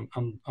suppression,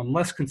 I'm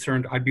less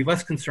concerned. I'd be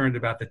less concerned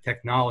about the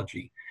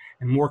technology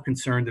and more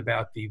concerned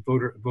about the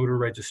voter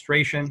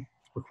registration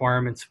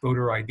requirements,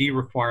 voter ID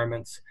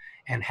requirements,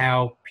 and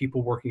how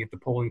people working at the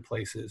polling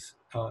places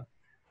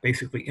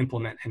basically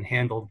implement and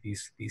handle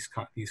these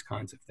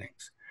kinds of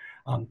things.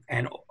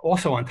 And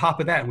also on top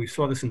of that, and we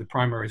saw this in the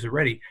primaries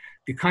already,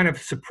 the kind of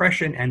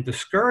suppression and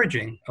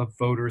discouraging of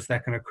voters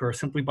that can occur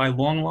simply by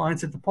long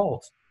lines at the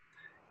polls.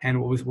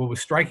 And what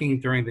was striking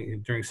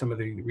during some of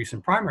the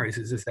recent primaries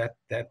is that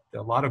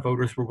a lot of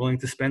voters were willing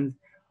to spend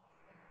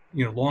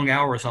long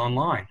hours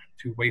online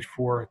to wait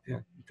for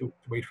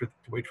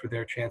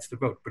their chance to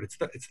vote. But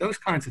it's those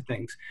kinds of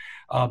things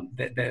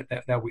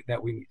that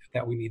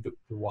we need to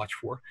watch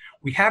for.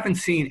 We haven't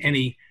seen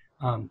any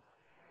of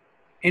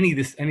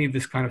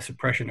this kind of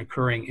suppression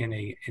occurring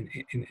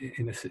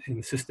in a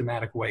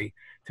systematic way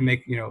to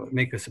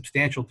make a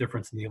substantial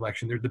difference in the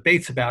election. There are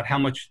debates about how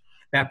much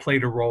that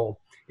played a role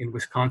in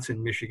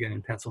Wisconsin, Michigan,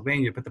 and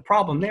Pennsylvania. But the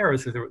problem there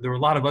is that there were a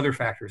lot of other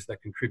factors that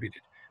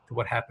contributed to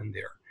what happened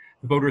there.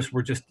 The voters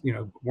were just,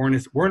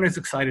 weren't as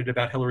excited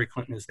about Hillary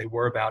Clinton as they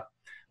were about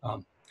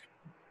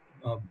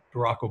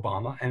Barack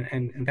Obama,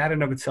 and that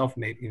in of itself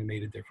made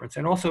a difference.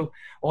 And also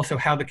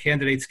how the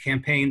candidates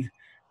campaigned.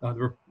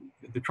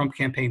 The Trump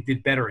campaign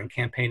did better in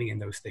campaigning in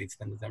those states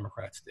than the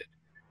Democrats did,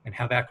 and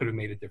how that could have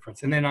made a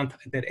difference. And then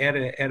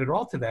added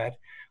all to that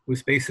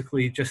was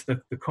basically just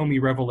the Comey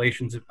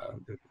revelations,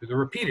 the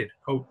repeated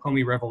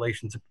Comey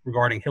revelations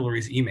regarding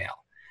Hillary's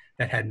email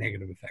that had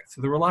negative effects.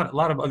 So there were a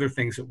lot of other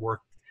things that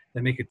worked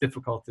that make it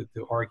difficult to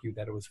argue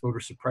that it was voter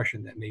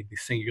suppression that made the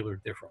singular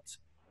difference,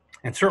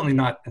 and certainly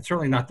not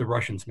the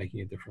Russians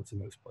making a difference in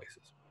those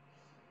places.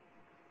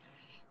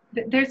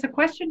 There's a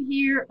question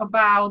here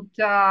about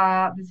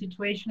the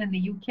situation in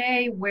the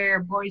UK where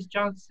Boris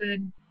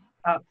Johnson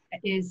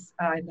is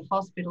in the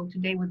hospital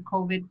today with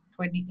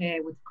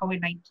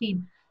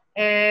COVID-19.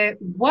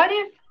 What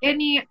if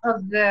any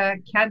of the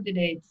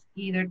candidates,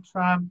 either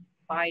Trump,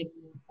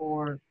 Biden,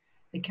 or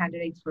the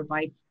candidates for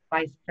vice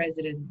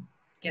president,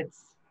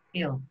 gets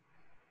ill?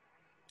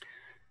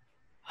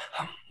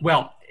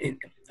 Well,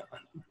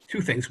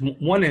 two things.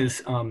 One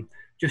is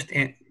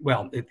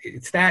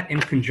it's that in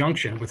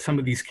conjunction with some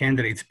of these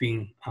candidates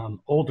being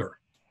older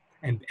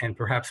and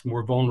perhaps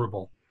more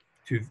vulnerable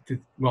to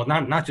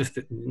not just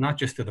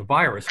to the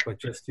virus, but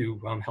just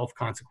to health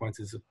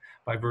consequences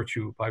by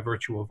virtue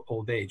of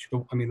old age.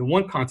 The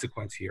one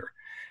consequence here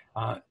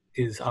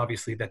is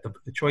obviously that the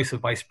choice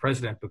of vice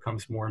president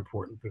becomes more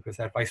important, because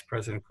that vice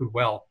president could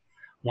well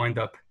wind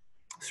up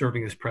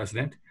serving as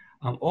president.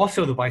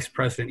 Also, the vice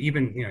president,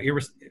 even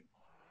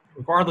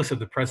regardless of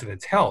the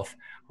president's health,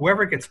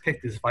 whoever gets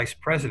picked as vice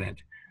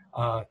president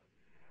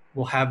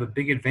will have a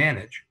big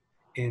advantage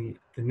in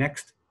the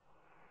next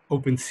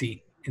open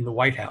seat in the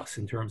White House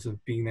in terms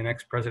of being the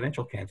next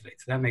presidential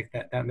candidate. So that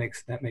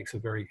makes a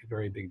very,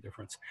 very big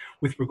difference.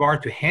 With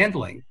regard to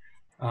handling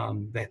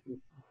that,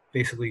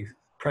 basically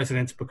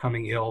presidents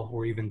becoming ill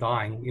or even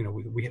dying,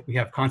 we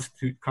have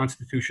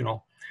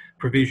constitutional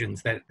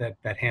provisions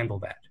that handle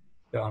that.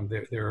 There have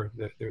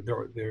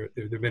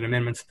been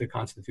amendments to the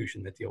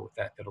Constitution that deal with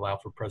that allow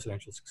for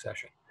presidential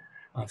succession.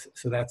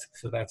 So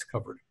that's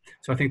covered.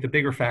 So I think the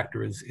bigger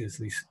factor is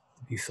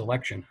the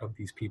selection of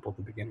these people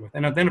to begin with,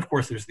 and then of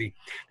course there's the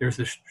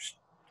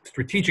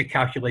strategic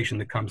calculation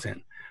that comes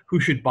in. Who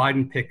should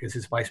Biden pick as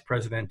his vice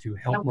president to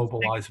help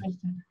mobilize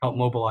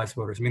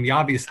voters? I mean, the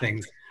obvious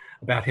things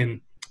about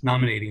him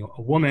nominating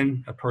a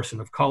woman, a person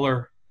of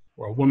color,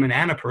 or a woman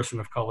and a person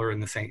of color in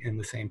the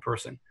same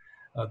person.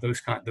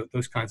 Those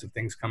kinds of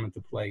things come into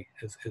play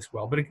as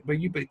well. But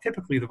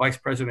typically the vice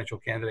presidential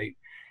candidate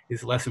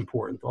is less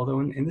important.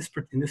 Although in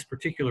this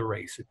particular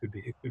race, it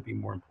could be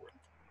more important.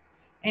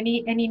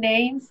 Any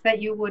names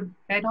that you would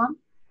bet on?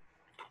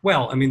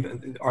 Well, I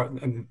mean,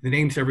 the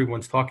names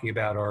everyone's talking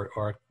about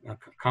are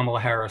Kamala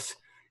Harris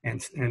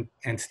and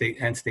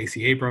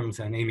Stacey Abrams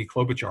and Amy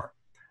Klobuchar,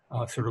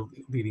 sort of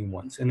leading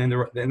ones. And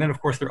then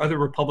of course there are other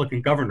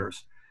Republican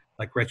governors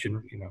like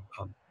Gretchen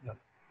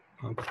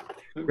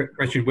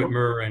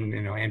Whitmer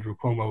and Andrew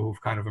Cuomo,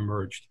 who've kind of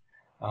emerged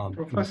in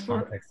this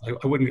context.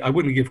 I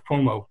wouldn't give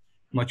Cuomo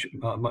much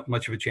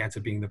of a chance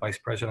of being the vice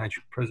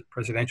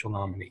presidential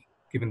nominee,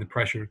 given the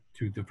pressure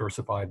to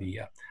diversify the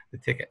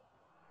ticket.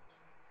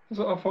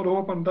 So I'll follow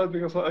up on that,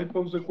 because I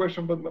posed a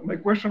question, but my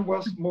question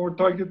was more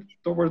targeted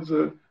towards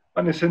a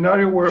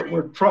scenario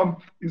where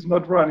Trump is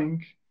not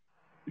running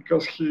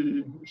because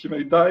he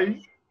may die,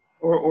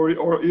 or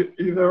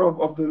either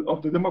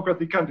of the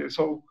Democratic candidates.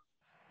 So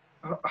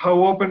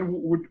how open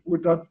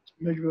would that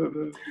make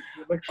the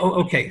election? Oh,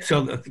 okay.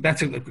 So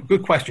that's a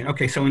good question.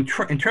 Okay, so in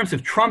terms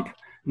of Trump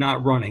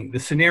not running, the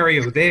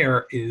scenario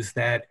there is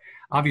that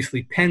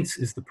obviously Pence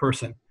is the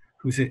person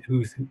who's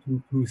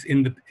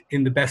in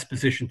the best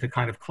position to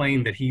kind of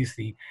claim that he's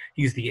the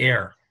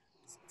heir,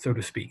 so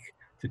to speak,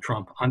 to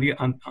Trump. On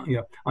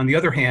the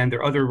other hand, there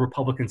are other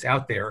Republicans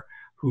out there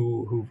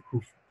who've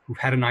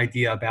had an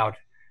idea about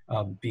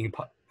being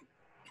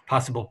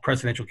possible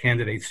presidential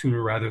candidates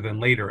sooner rather than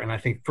later. And I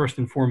think first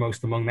and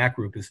foremost among that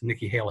group is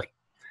Nikki Haley,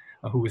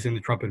 who was in the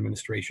Trump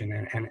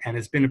administration and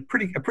has been a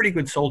pretty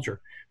good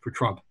soldier for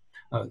Trump,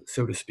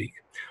 so to speak.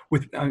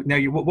 With now,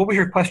 what was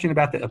your question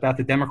about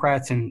the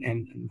Democrats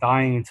and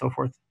dying and so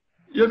forth?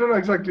 Yeah, no,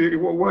 exactly.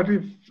 What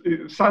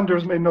if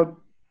Sanders may not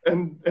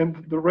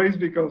end the race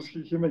because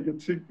he may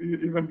get sick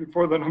even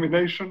before the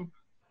nomination,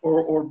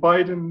 or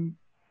Biden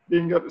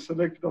being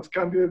selected as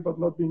candidate but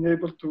not being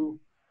able to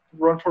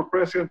run for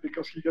president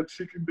because he gets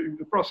sick in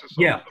the process?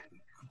 So yeah,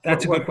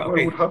 that's what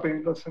would happen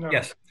in that scenario?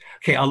 Yes.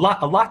 Okay. A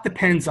lot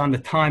depends on the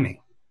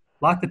timing.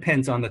 A lot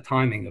depends on the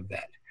timing of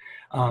that,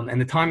 and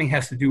the timing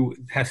has to do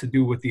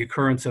with the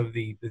occurrence of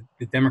the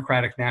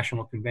Democratic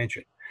National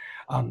Convention.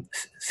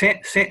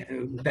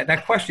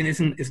 That question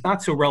is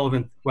not so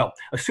relevant. Well,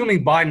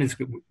 assuming Biden is,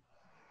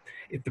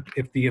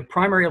 if the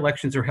primary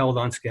elections are held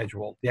on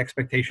schedule, the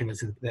expectation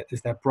is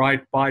that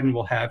Biden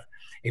will have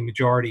a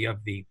majority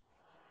of the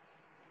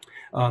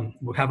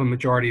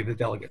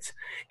delegates.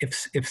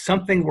 If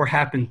something were to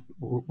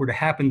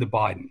happen to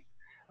Biden,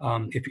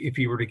 if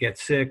he were to get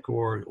sick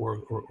or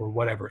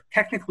whatever,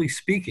 technically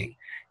speaking,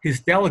 his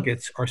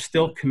delegates are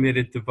still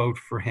committed to vote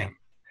for him.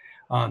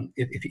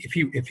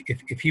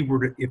 If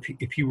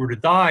he were to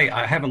die,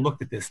 I haven't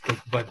looked at this,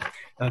 but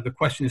the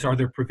question is, are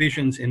there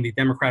provisions in the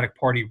Democratic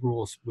Party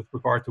rules with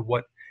regard to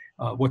what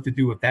to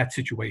do if that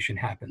situation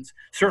happens?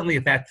 Certainly,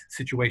 if that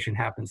situation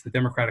happens, the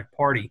Democratic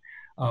Party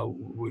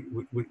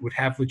would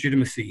have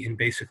legitimacy in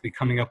basically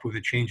coming up with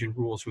a change in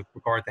rules with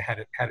regard to how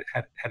to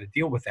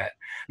deal with that.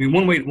 I mean,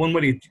 one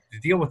way to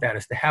deal with that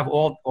is to have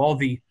all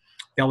the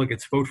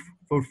delegates vote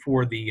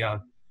for the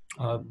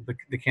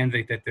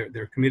candidate that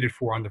they're committed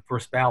for on the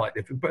first ballot.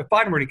 If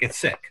Biden were to get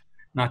sick,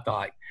 not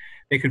die,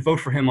 they could vote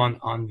for him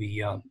on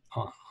the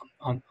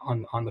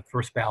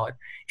first ballot.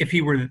 If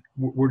he were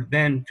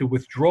then to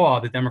withdraw,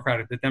 the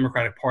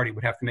Democratic Party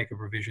would have to make a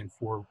provision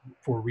for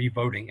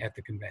re-voting at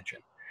the convention.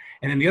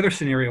 And then the other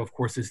scenario, of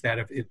course, is that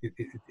if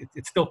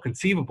it's still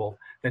conceivable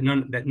that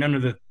none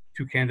of the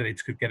two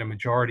candidates could get a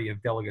majority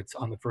of delegates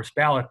on the first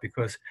ballot,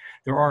 because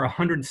there are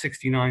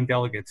 169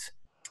 delegates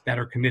that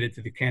are committed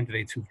to the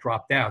candidates who've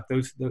dropped out.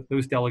 Those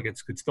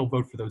delegates could still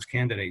vote for those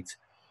candidates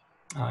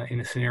in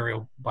a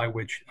scenario by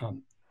which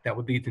that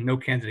would lead to no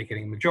candidate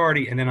getting a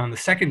majority. And then on the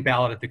second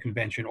ballot at the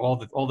convention, all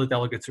the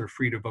delegates are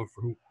free to vote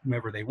for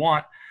whomever they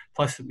want.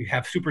 Plus, we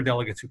have super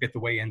delegates who get to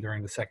weigh in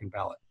during the second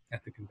ballot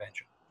at the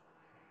convention.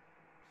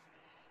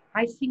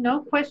 I see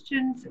no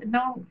questions,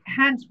 no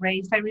hands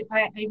raised. I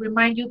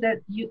remind you that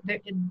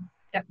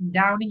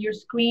down in your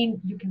screen,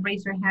 you can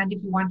raise your hand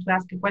if you want to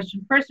ask a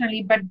question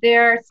personally, but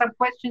there are some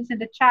questions in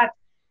the chat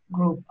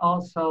group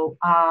also.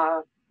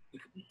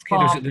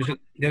 Okay,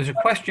 there's a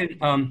question.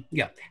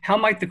 How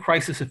might the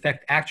crisis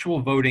affect actual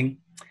voting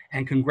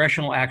and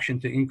congressional action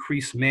to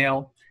increase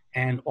mail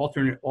and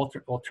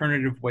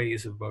alternative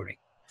ways of voting?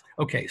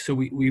 Okay, so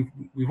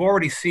we've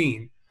already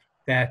seen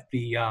that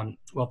the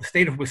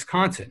state of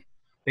Wisconsin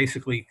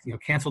basically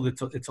canceled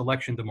its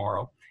election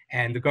tomorrow,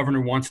 and the governor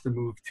wants to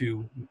move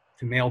to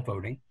mail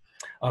voting.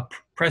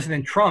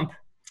 President Trump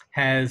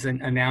has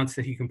announced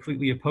that he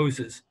completely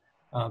opposes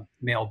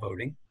mail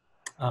voting.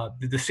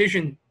 The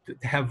decision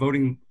to have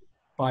voting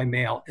by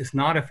mail is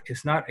not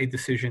a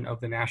decision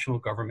of the national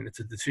government. It's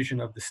a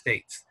decision of the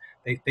states.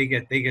 They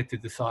get to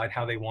decide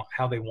how they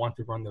want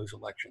to run those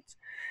elections.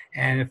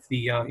 And if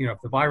the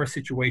if the virus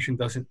situation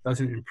doesn't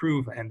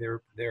improve, and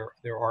there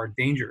are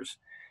dangers,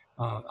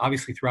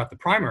 obviously throughout the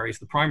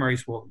primaries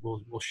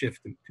will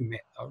shift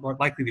are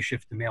likely to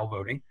shift to mail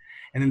voting.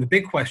 And then the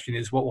big question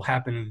is what will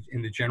happen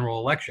in the general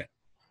election.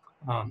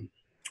 And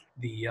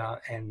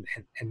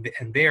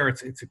there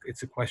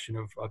it's a question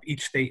of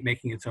each state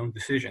making its own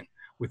decision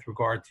with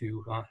regard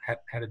to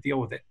how to deal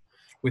with it,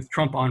 with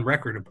Trump on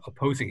record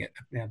opposing it.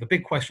 Now, the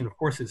big question, of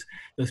course, is,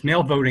 does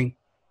mail voting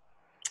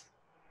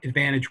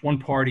advantage one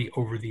party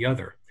over the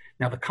other?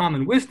 Now, the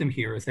common wisdom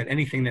here is that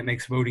anything that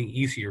makes voting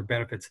easier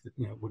benefits,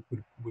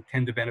 would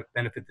tend to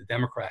benefit the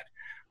Democrat,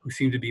 who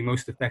seem to be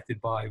most affected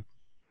by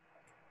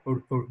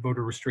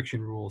voter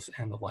restriction rules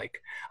and the like.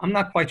 I'm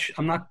not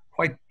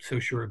quite so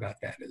sure about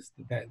that.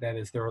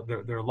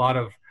 There are a lot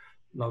of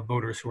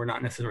voters who are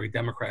not necessarily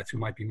Democrats who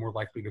might be more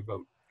likely to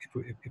vote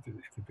if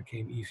it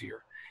became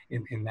easier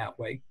in that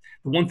way.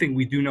 The one thing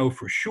we do know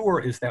for sure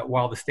is that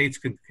while the states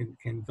can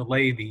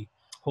delay the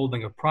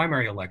holding of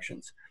primary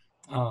elections,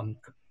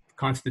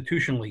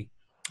 constitutionally,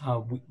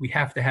 we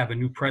have to have a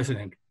new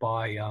president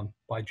by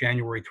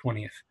January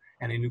 20th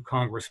and a new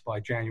Congress by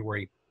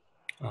January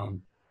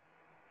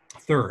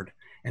 3rd.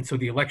 And so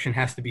the election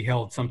has to be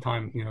held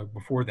sometime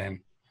before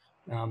then.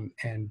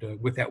 And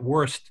with that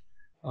worst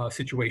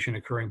situation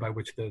occurring by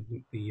which the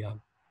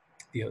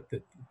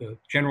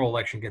general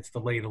election gets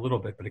delayed a little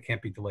bit, but it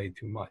can't be delayed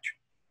too much.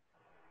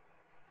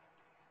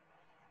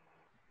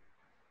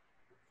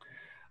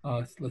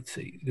 Let's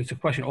see, there's a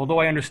question. Although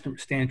I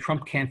understand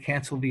Trump can't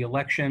cancel the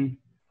election,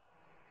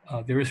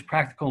 there is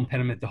practical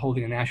impediment to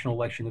holding a national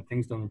election if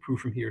things don't improve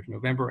from here to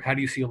November. How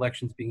do you see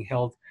elections being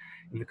held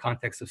in the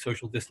context of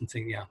social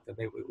distancing? Yeah, that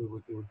it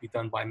would be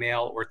done by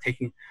mail, or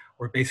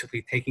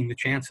basically taking the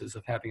chances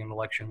of having an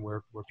election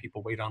where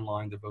people wait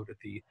online to vote at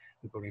the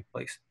voting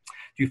place.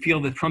 Do you feel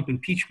that Trump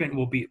impeachment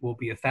will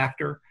be a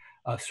factor?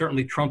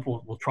 Certainly, Trump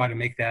will try to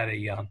make that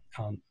an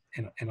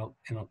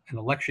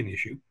election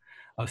issue.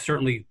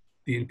 Certainly,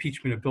 the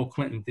impeachment of Bill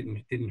Clinton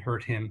didn't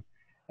hurt him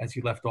as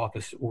he left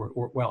office,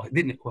 it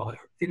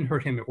didn't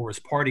hurt him or his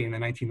party in the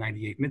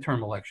 1998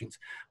 midterm elections,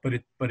 but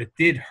it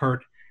did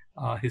hurt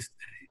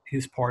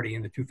his party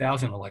in the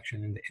 2000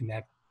 election, in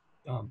that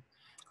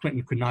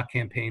Clinton could not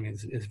campaign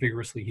as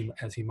vigorously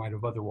as he might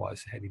have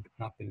otherwise had he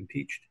not been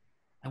impeached.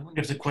 I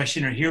wonder if the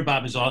questioner here,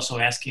 Bob, is also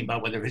asking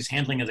about whether his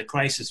handling of the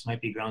crisis might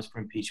be grounds for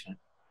impeachment.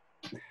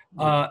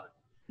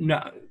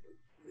 No,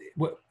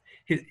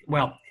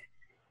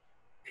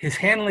 his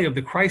handling of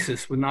the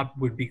crisis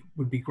would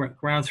be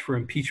grounds for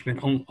impeachment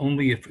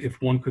only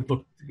if one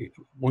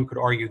could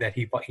argue that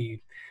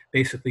he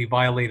basically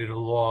violated a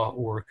law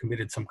or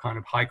committed some kind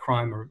of high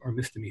crime or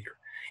misdemeanor.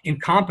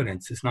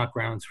 Incompetence is not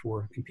grounds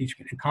for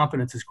impeachment.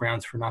 Incompetence is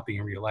grounds for not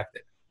being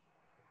reelected.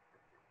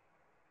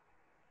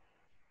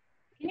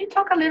 Can you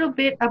talk a little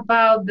bit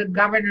about the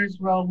governor's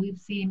role? We've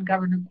seen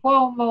Governor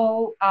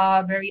Cuomo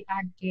very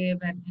active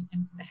and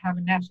have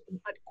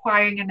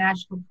acquiring a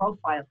national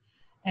profile,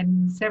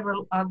 and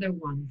several other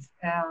ones.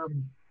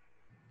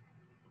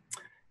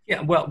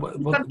 Yeah, well,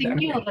 something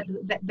new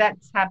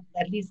that's happened,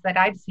 at least that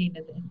I've seen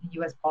in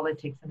U.S.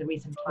 politics in the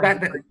recent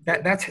times.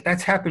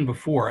 That's happened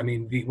before. I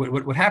mean,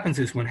 what happens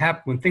is when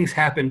things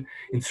happen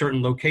in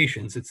certain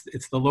locations,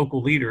 it's the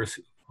local leaders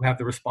who have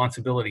the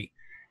responsibility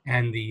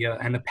and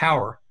the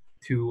power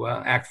to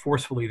act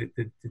forcefully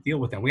to deal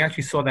with them. We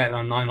actually saw that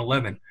on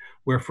 9/11,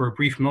 where for a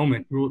brief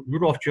moment,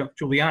 Rudolph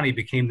Giuliani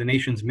became the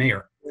nation's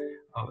mayor,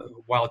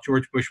 while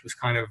George Bush was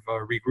kind of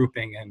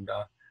regrouping and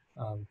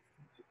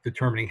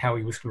determining how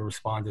he was going to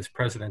respond as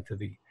president to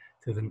the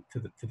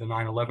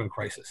 9/11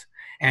 crisis.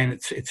 And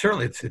it's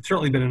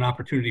certainly been an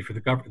opportunity for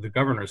the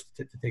governors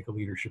to take a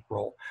leadership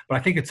role. But I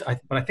think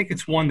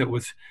it's one that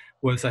was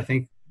I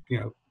think,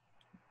 in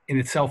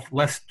itself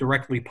less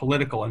directly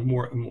political and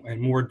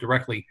more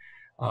directly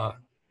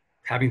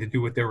having to do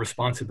with their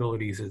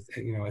responsibilities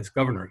as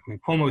governor. I mean,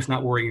 Cuomo is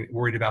not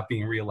worried about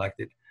being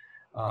reelected.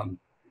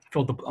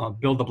 Bill de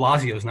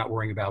Blasio is not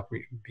worrying about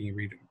being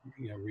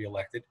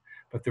reelected,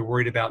 but they're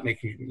worried about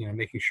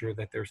making sure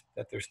that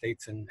their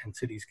states and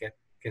cities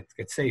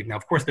get saved. Now,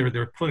 of course, there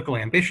are political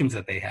ambitions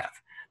that they have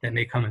that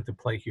may come into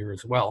play here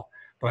as well.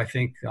 But I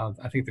think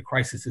the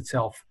crisis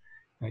itself,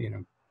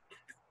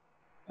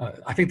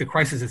 I think the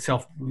crisis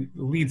itself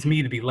leads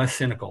me to be less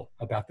cynical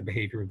about the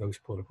behavior of those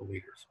political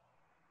leaders.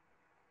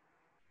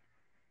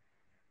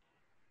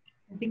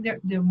 I think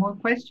there are more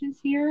questions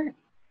here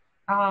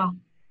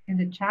in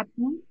the chat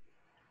room.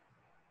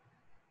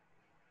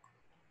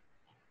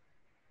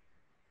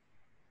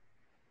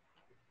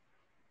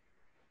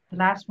 The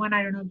last one,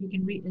 I don't know if you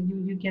can read,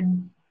 you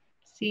can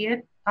see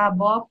it,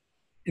 Bob.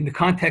 In the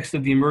context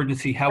of the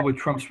emergency, how would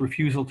Trump's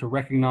refusal to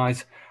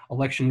recognize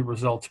election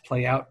results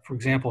play out? For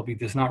example, if he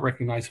does not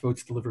recognize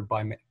votes delivered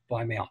by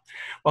mail.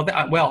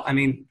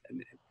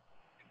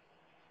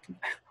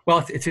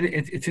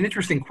 It's an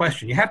interesting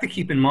question. You have to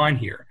keep in mind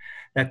here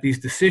that these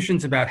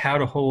decisions about how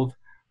to hold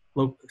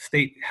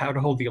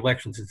the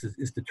elections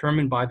is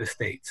determined by the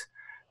states.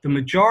 The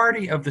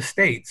majority of the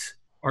states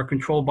are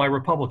controlled by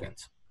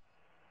Republicans.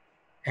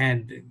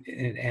 And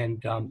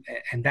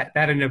that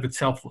in and of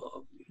itself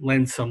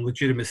lends some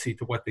legitimacy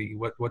to what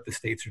the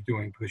states are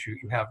doing, because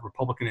you have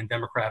Republican and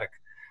Democratic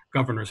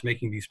governors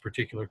making these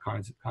particular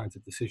kinds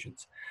of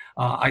decisions.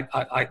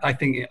 I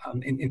think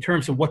in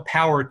terms of what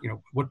power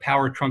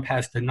Trump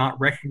has to not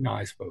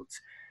recognize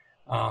votes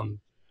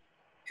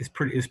is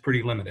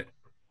pretty limited.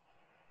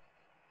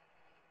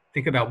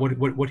 Think about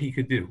what he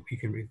could do.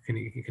 Can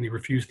he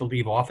refuse to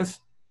leave office?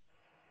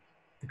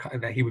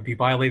 That he would be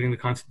violating the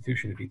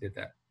Constitution if he did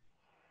that,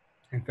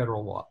 and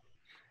federal law.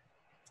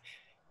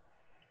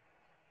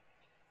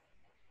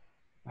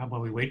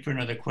 While we wait for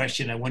another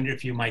question, I wonder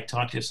if you might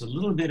talk to us a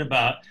little bit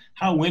about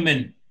how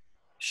women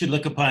should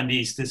look upon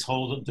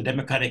the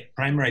Democratic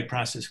primary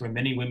process, where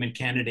many women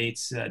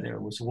candidates, there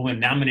was a woman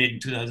nominated in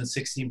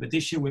 2016, but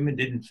this year women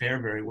didn't fare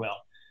very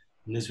well.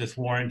 Elizabeth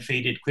Warren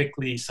faded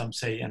quickly, some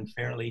say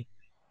unfairly.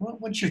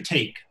 What's your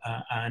take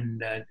on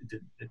the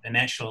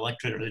national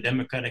electorate or the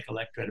Democratic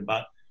electorate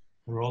about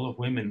the role of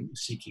women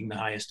seeking the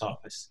highest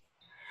office?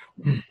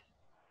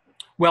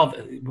 Well,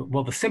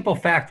 the simple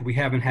fact we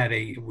haven't had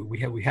a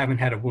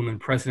woman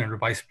president or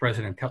vice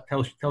president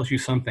tells you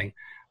something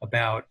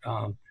about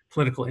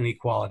political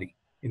inequality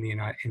in the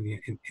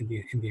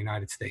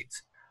United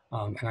States,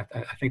 and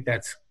I think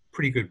that's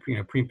pretty good,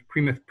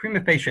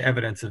 prima facie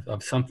evidence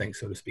of something,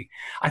 so to speak.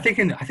 I think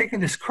in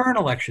this current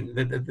election,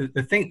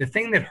 the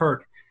thing that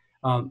hurt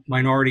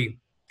minority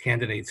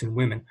candidates and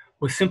women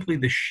was simply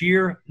the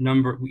sheer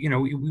number.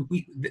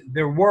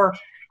 There were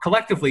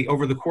collectively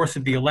over the course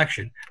of the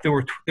election, there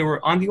were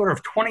on the order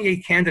of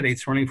 28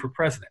 candidates running for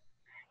president,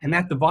 and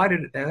that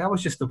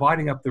was just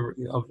dividing up the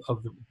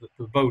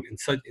vote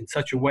in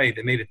such a way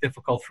that made it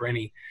difficult for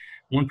any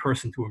one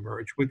person to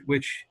emerge,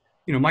 which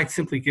might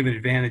simply give an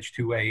advantage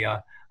to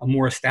a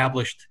more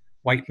established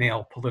white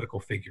male political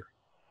figure,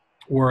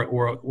 or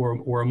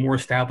a more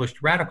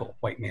established radical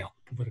white male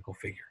political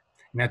figure.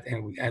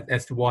 And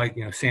as to why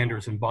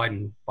Sanders and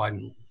Biden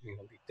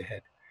leaped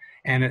ahead,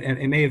 and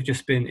it may have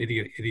just been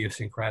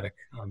idiosyncratic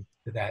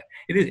to that.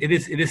 It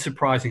is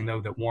surprising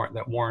though that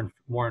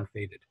Warren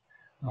faded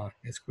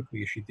as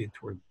quickly as she did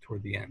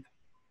toward the end.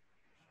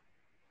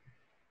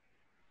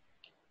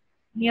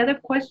 Any other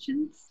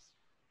questions,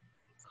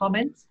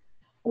 comments?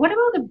 What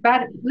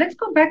about let's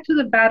go back to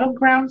the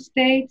battleground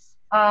states.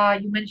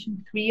 You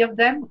mentioned 3 of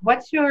them.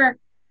 What's your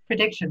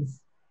predictions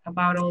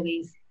about all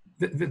these?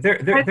 They're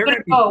going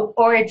to be,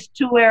 or it's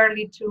too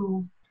early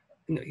to.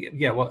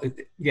 Yeah, well,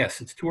 yes,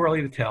 it's too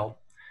early to tell.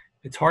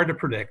 It's hard to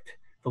predict.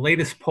 The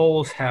latest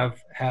polls and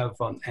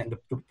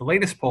the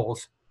latest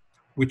polls,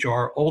 which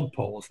are old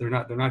polls, they're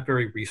not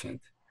very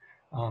recent.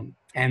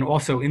 And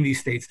also in these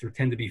states, there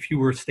tend to be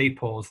fewer state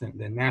polls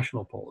than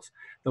national polls.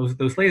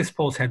 Those latest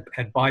polls had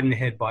Biden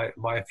ahead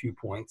by a few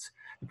points.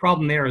 The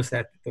problem there is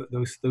that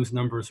those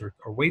numbers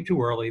are way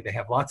too early. They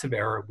have lots of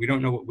error. We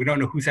don't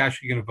know who's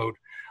actually going to vote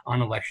on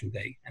election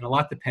day, and a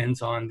lot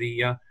depends on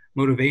the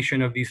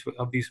motivation of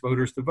these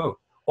voters to vote.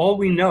 All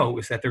we know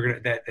is that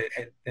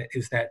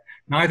that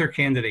neither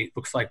candidate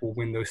looks like will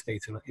win those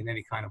states in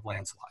any kind of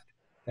landslide.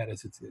 That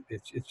is,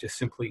 it's just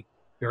simply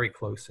very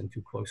close and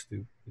too close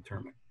to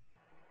determine.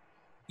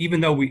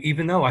 Even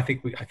though I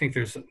think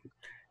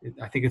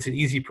it's an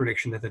easy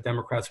prediction that the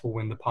Democrats will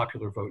win the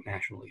popular vote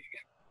nationally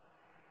again.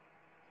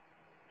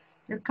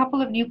 There are a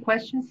couple of new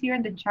questions here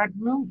in the chat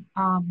room.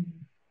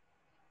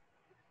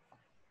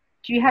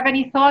 Do you have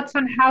any thoughts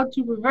on how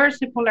to reverse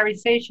the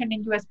polarization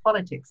in U.S.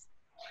 politics?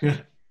 That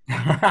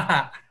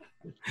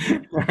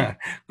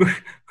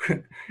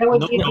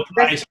would be a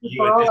question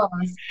for all of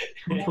us.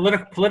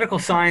 Political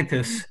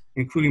scientists,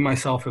 including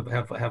myself,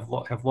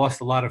 have lost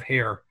a lot of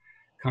hair,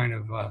 kind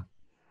of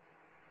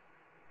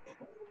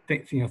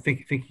thinking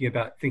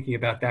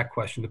about that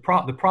question. The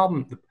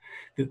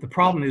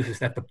problem is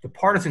that the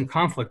partisan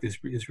conflict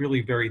is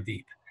really very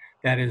deep.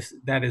 That is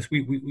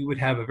we would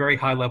have a very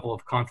high level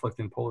of conflict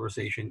and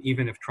polarization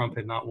even if Trump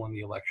had not won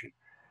the election.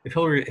 If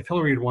Hillary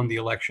had won the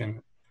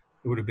election,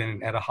 it would have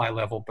been at a high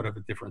level, but of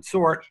a different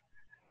sort.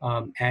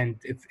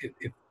 And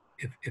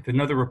if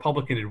another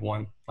Republican had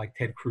won, like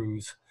Ted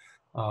Cruz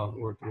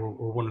or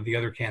one of the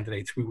other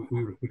candidates, we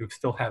would have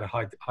still had a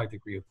high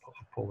degree of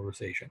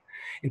polarization.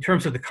 In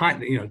terms of the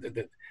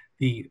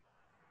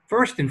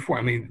first and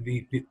foremost,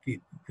 the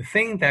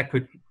thing that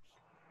could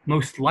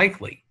most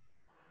likely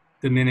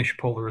diminish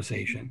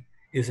polarization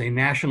is a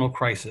national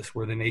crisis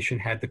where the nation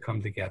had to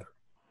come together.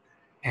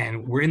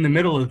 And we're in the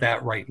middle of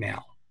that right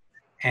now.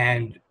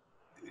 And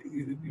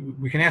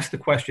we can ask the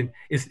question,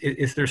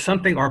 is there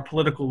something our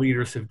political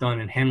leaders have done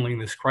in handling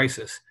this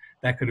crisis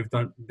that could have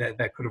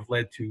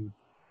led to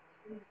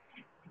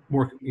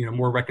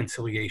more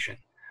reconciliation?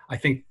 I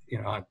think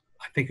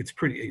it's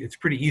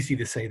pretty easy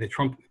to say that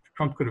Trump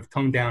could have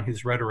toned down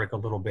his rhetoric a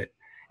little bit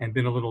and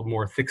been a little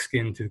more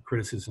thick-skinned to the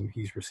criticism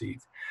he's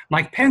received.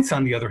 Mike Pence,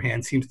 on the other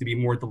hand, seems to be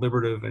more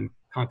deliberative and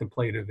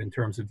contemplative in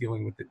terms of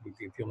dealing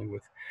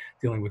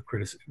with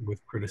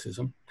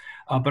criticism.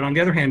 But on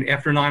the other hand,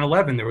 after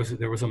 9/11,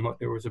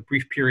 there was a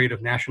brief period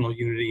of national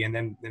unity, and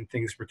then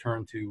things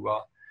returned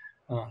to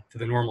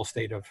the normal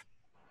state of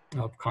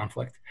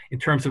conflict. In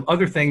terms of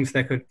other things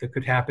that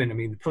could happen, I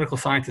mean, the political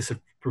scientists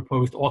have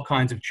proposed all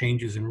kinds of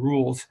changes in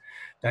rules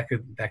that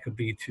could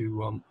lead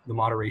to the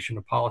moderation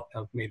of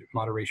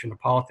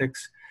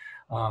politics.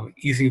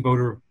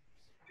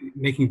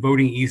 Making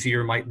voting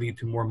easier might lead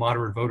to more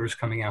moderate voters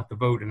coming out to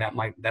vote, and that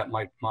might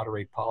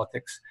moderate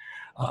politics.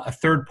 A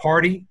third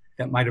party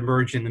that might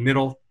emerge in the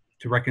middle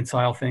to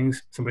reconcile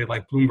things, somebody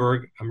like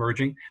Bloomberg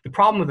emerging. The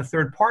problem with the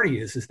third party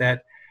is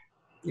that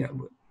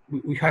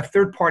we have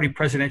third-party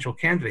presidential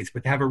candidates,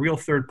 but to have a real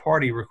third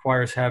party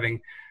requires having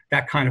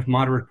that kind of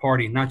moderate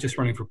party, not just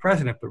running for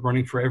president, but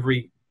running for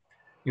every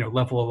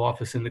level of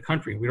office in the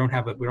country. We don't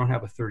have a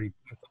third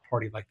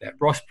party like that.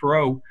 Ross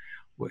Perot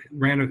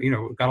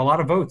got a lot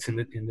of votes in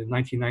the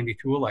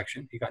 1992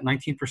 election. He got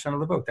 19% of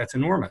the vote. That's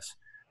enormous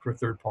for a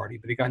third party,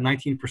 but he got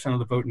 19% of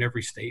the vote in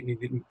every state, and he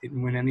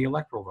didn't win any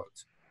electoral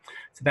votes.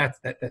 So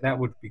that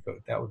would be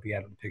good. That would be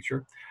out of the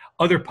picture.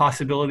 Other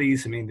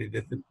possibilities, I mean,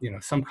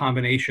 some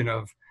combination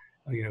of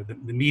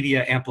the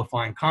media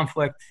amplifying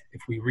conflict.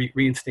 If we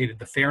reinstated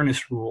the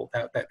fairness rule,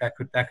 that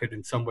could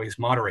in some ways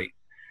moderate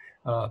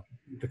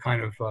the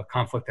kind of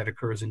conflict that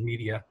occurs in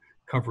media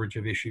coverage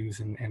of issues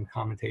and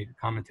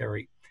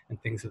commentary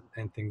and things of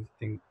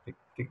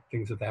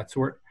that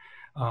sort.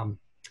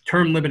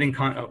 Term limiting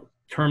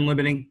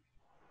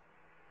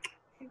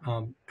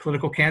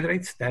political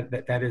candidates.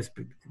 That is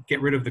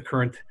get rid of the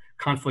current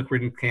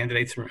conflict-ridden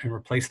candidates and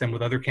replace them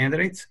with other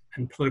candidates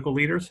and political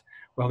leaders,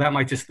 well, that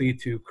might just lead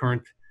to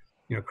current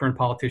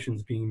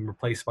politicians being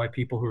replaced by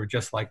people who are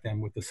just like them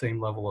with the same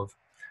level of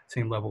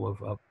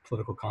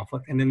political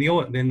conflict. And then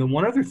the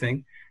one other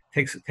thing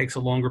takes a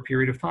longer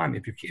period of time.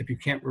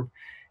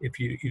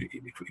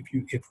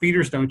 If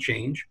leaders don't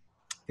change,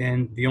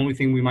 then the only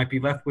thing we might be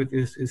left with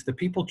is the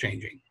people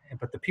changing.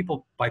 But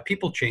by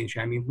people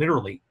changing, I mean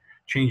literally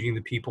changing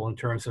the people in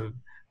terms of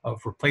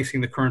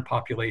replacing the current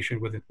population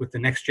with the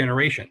next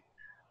generation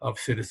of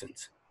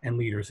citizens and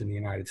leaders in the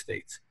United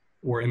States,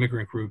 or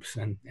immigrant groups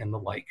and the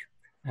like.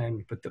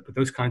 But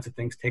those kinds of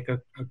things take a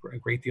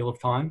great deal of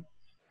time,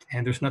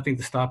 and there's nothing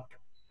to stop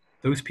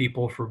those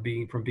people from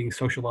being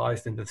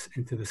socialized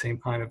into the same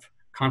kind of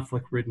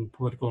conflict-ridden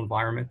political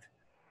environment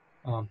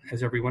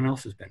as everyone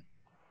else has been.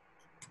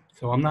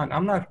 So I'm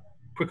not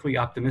quickly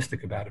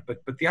optimistic about it,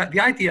 but the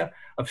idea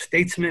of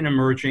statesmen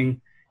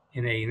emerging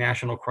in a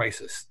national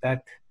crisis,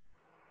 that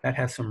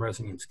has some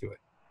resonance to it,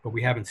 but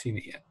we haven't seen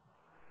it yet.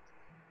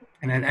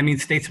 And I mean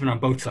statesmen on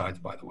both sides,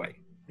 by the way.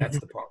 That's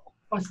the problem.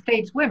 Or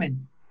stateswomen.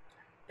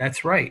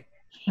 That's right.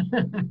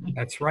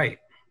 That's right.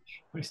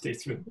 At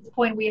this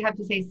point, we have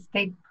to say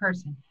state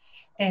person.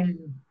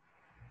 And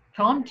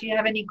Tom, do you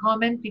have any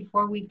comment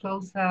before we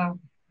close?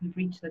 We've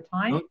reached the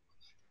time.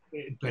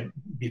 But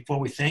before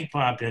we thank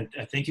Bob, and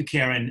thank you,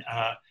 Karen.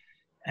 Bob,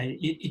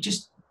 you could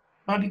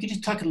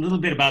just talk a little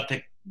bit about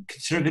the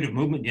conservative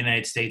movement in the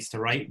United States, the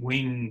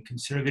right-wing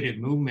conservative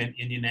movement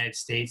in the United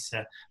States.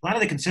 A lot of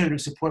the conservative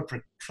support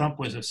for Trump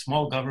was a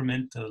small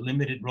government, a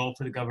limited role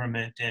for the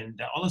government, and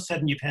all of a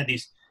sudden you've had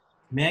these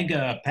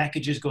mega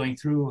packages going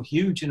through,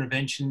 huge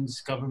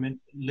interventions, government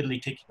literally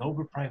taking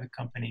over private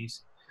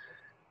companies.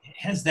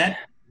 Has that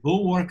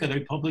bulwark of the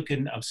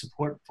Republican of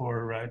support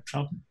for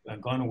Trump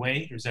gone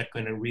away, or is that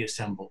going to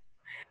reassemble?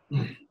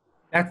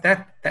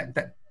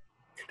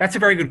 That's a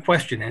very good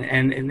question,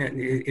 and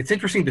it's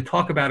interesting to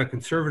talk about a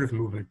conservative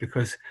movement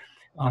because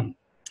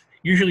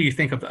usually you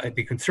think of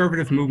the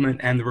conservative movement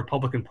and the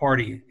Republican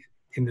Party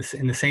in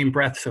the same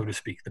breath, so to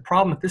speak. The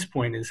problem at this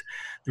point is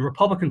the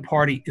Republican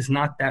Party is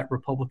not that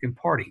Republican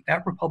Party.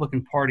 That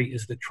Republican Party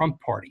is the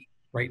Trump Party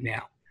right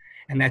now,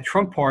 and that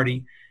Trump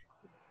Party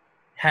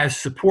has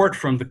support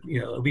from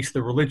at least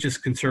the religious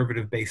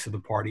conservative base of the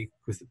party,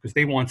 because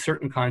they want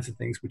certain kinds of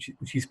things which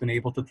he's been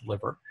able to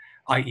deliver,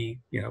 i.e.,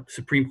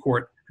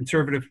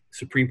 conservative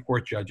Supreme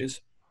Court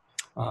judges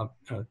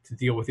to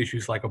deal with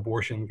issues like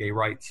abortion, gay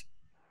rights,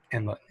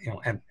 and the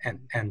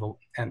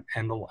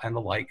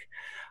like.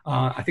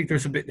 I think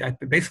there's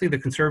basically the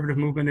conservative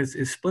movement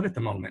is split at the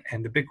moment,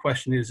 and the big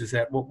question is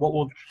that what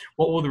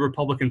will the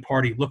Republican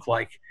Party look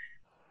like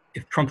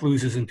if Trump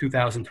loses in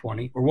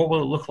 2020, or what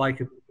will it look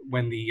like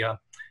when the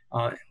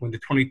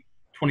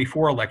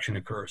 2024 election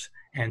occurs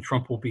and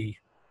Trump will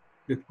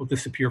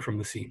disappear from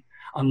the scene,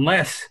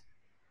 unless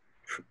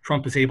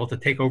Trump is able to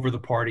take over the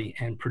party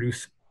and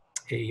produce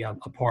a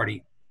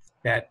party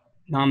that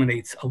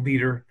nominates a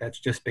leader that's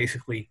just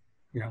basically,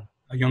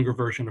 a younger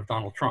version of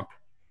Donald Trump.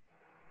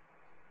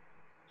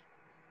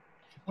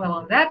 Well,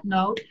 on that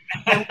note,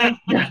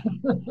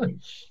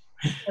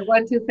 I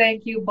want to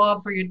thank you,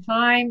 Bob, for your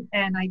time,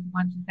 and I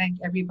want to thank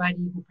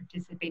everybody who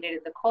participated in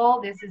the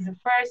call. This is the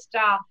first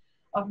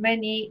of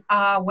many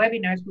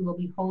webinars we will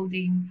be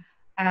holding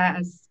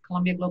as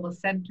Columbia Global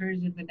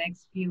Centers in the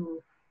next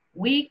few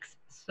weeks.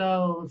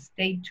 So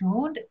stay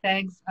tuned.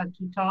 Thanks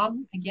to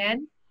Tom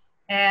again,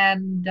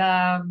 and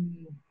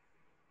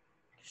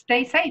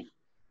stay safe.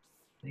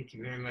 Thank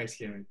you very much,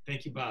 Karen.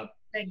 Thank you, Bob.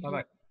 Thank you.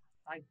 Bye-bye.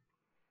 Bye.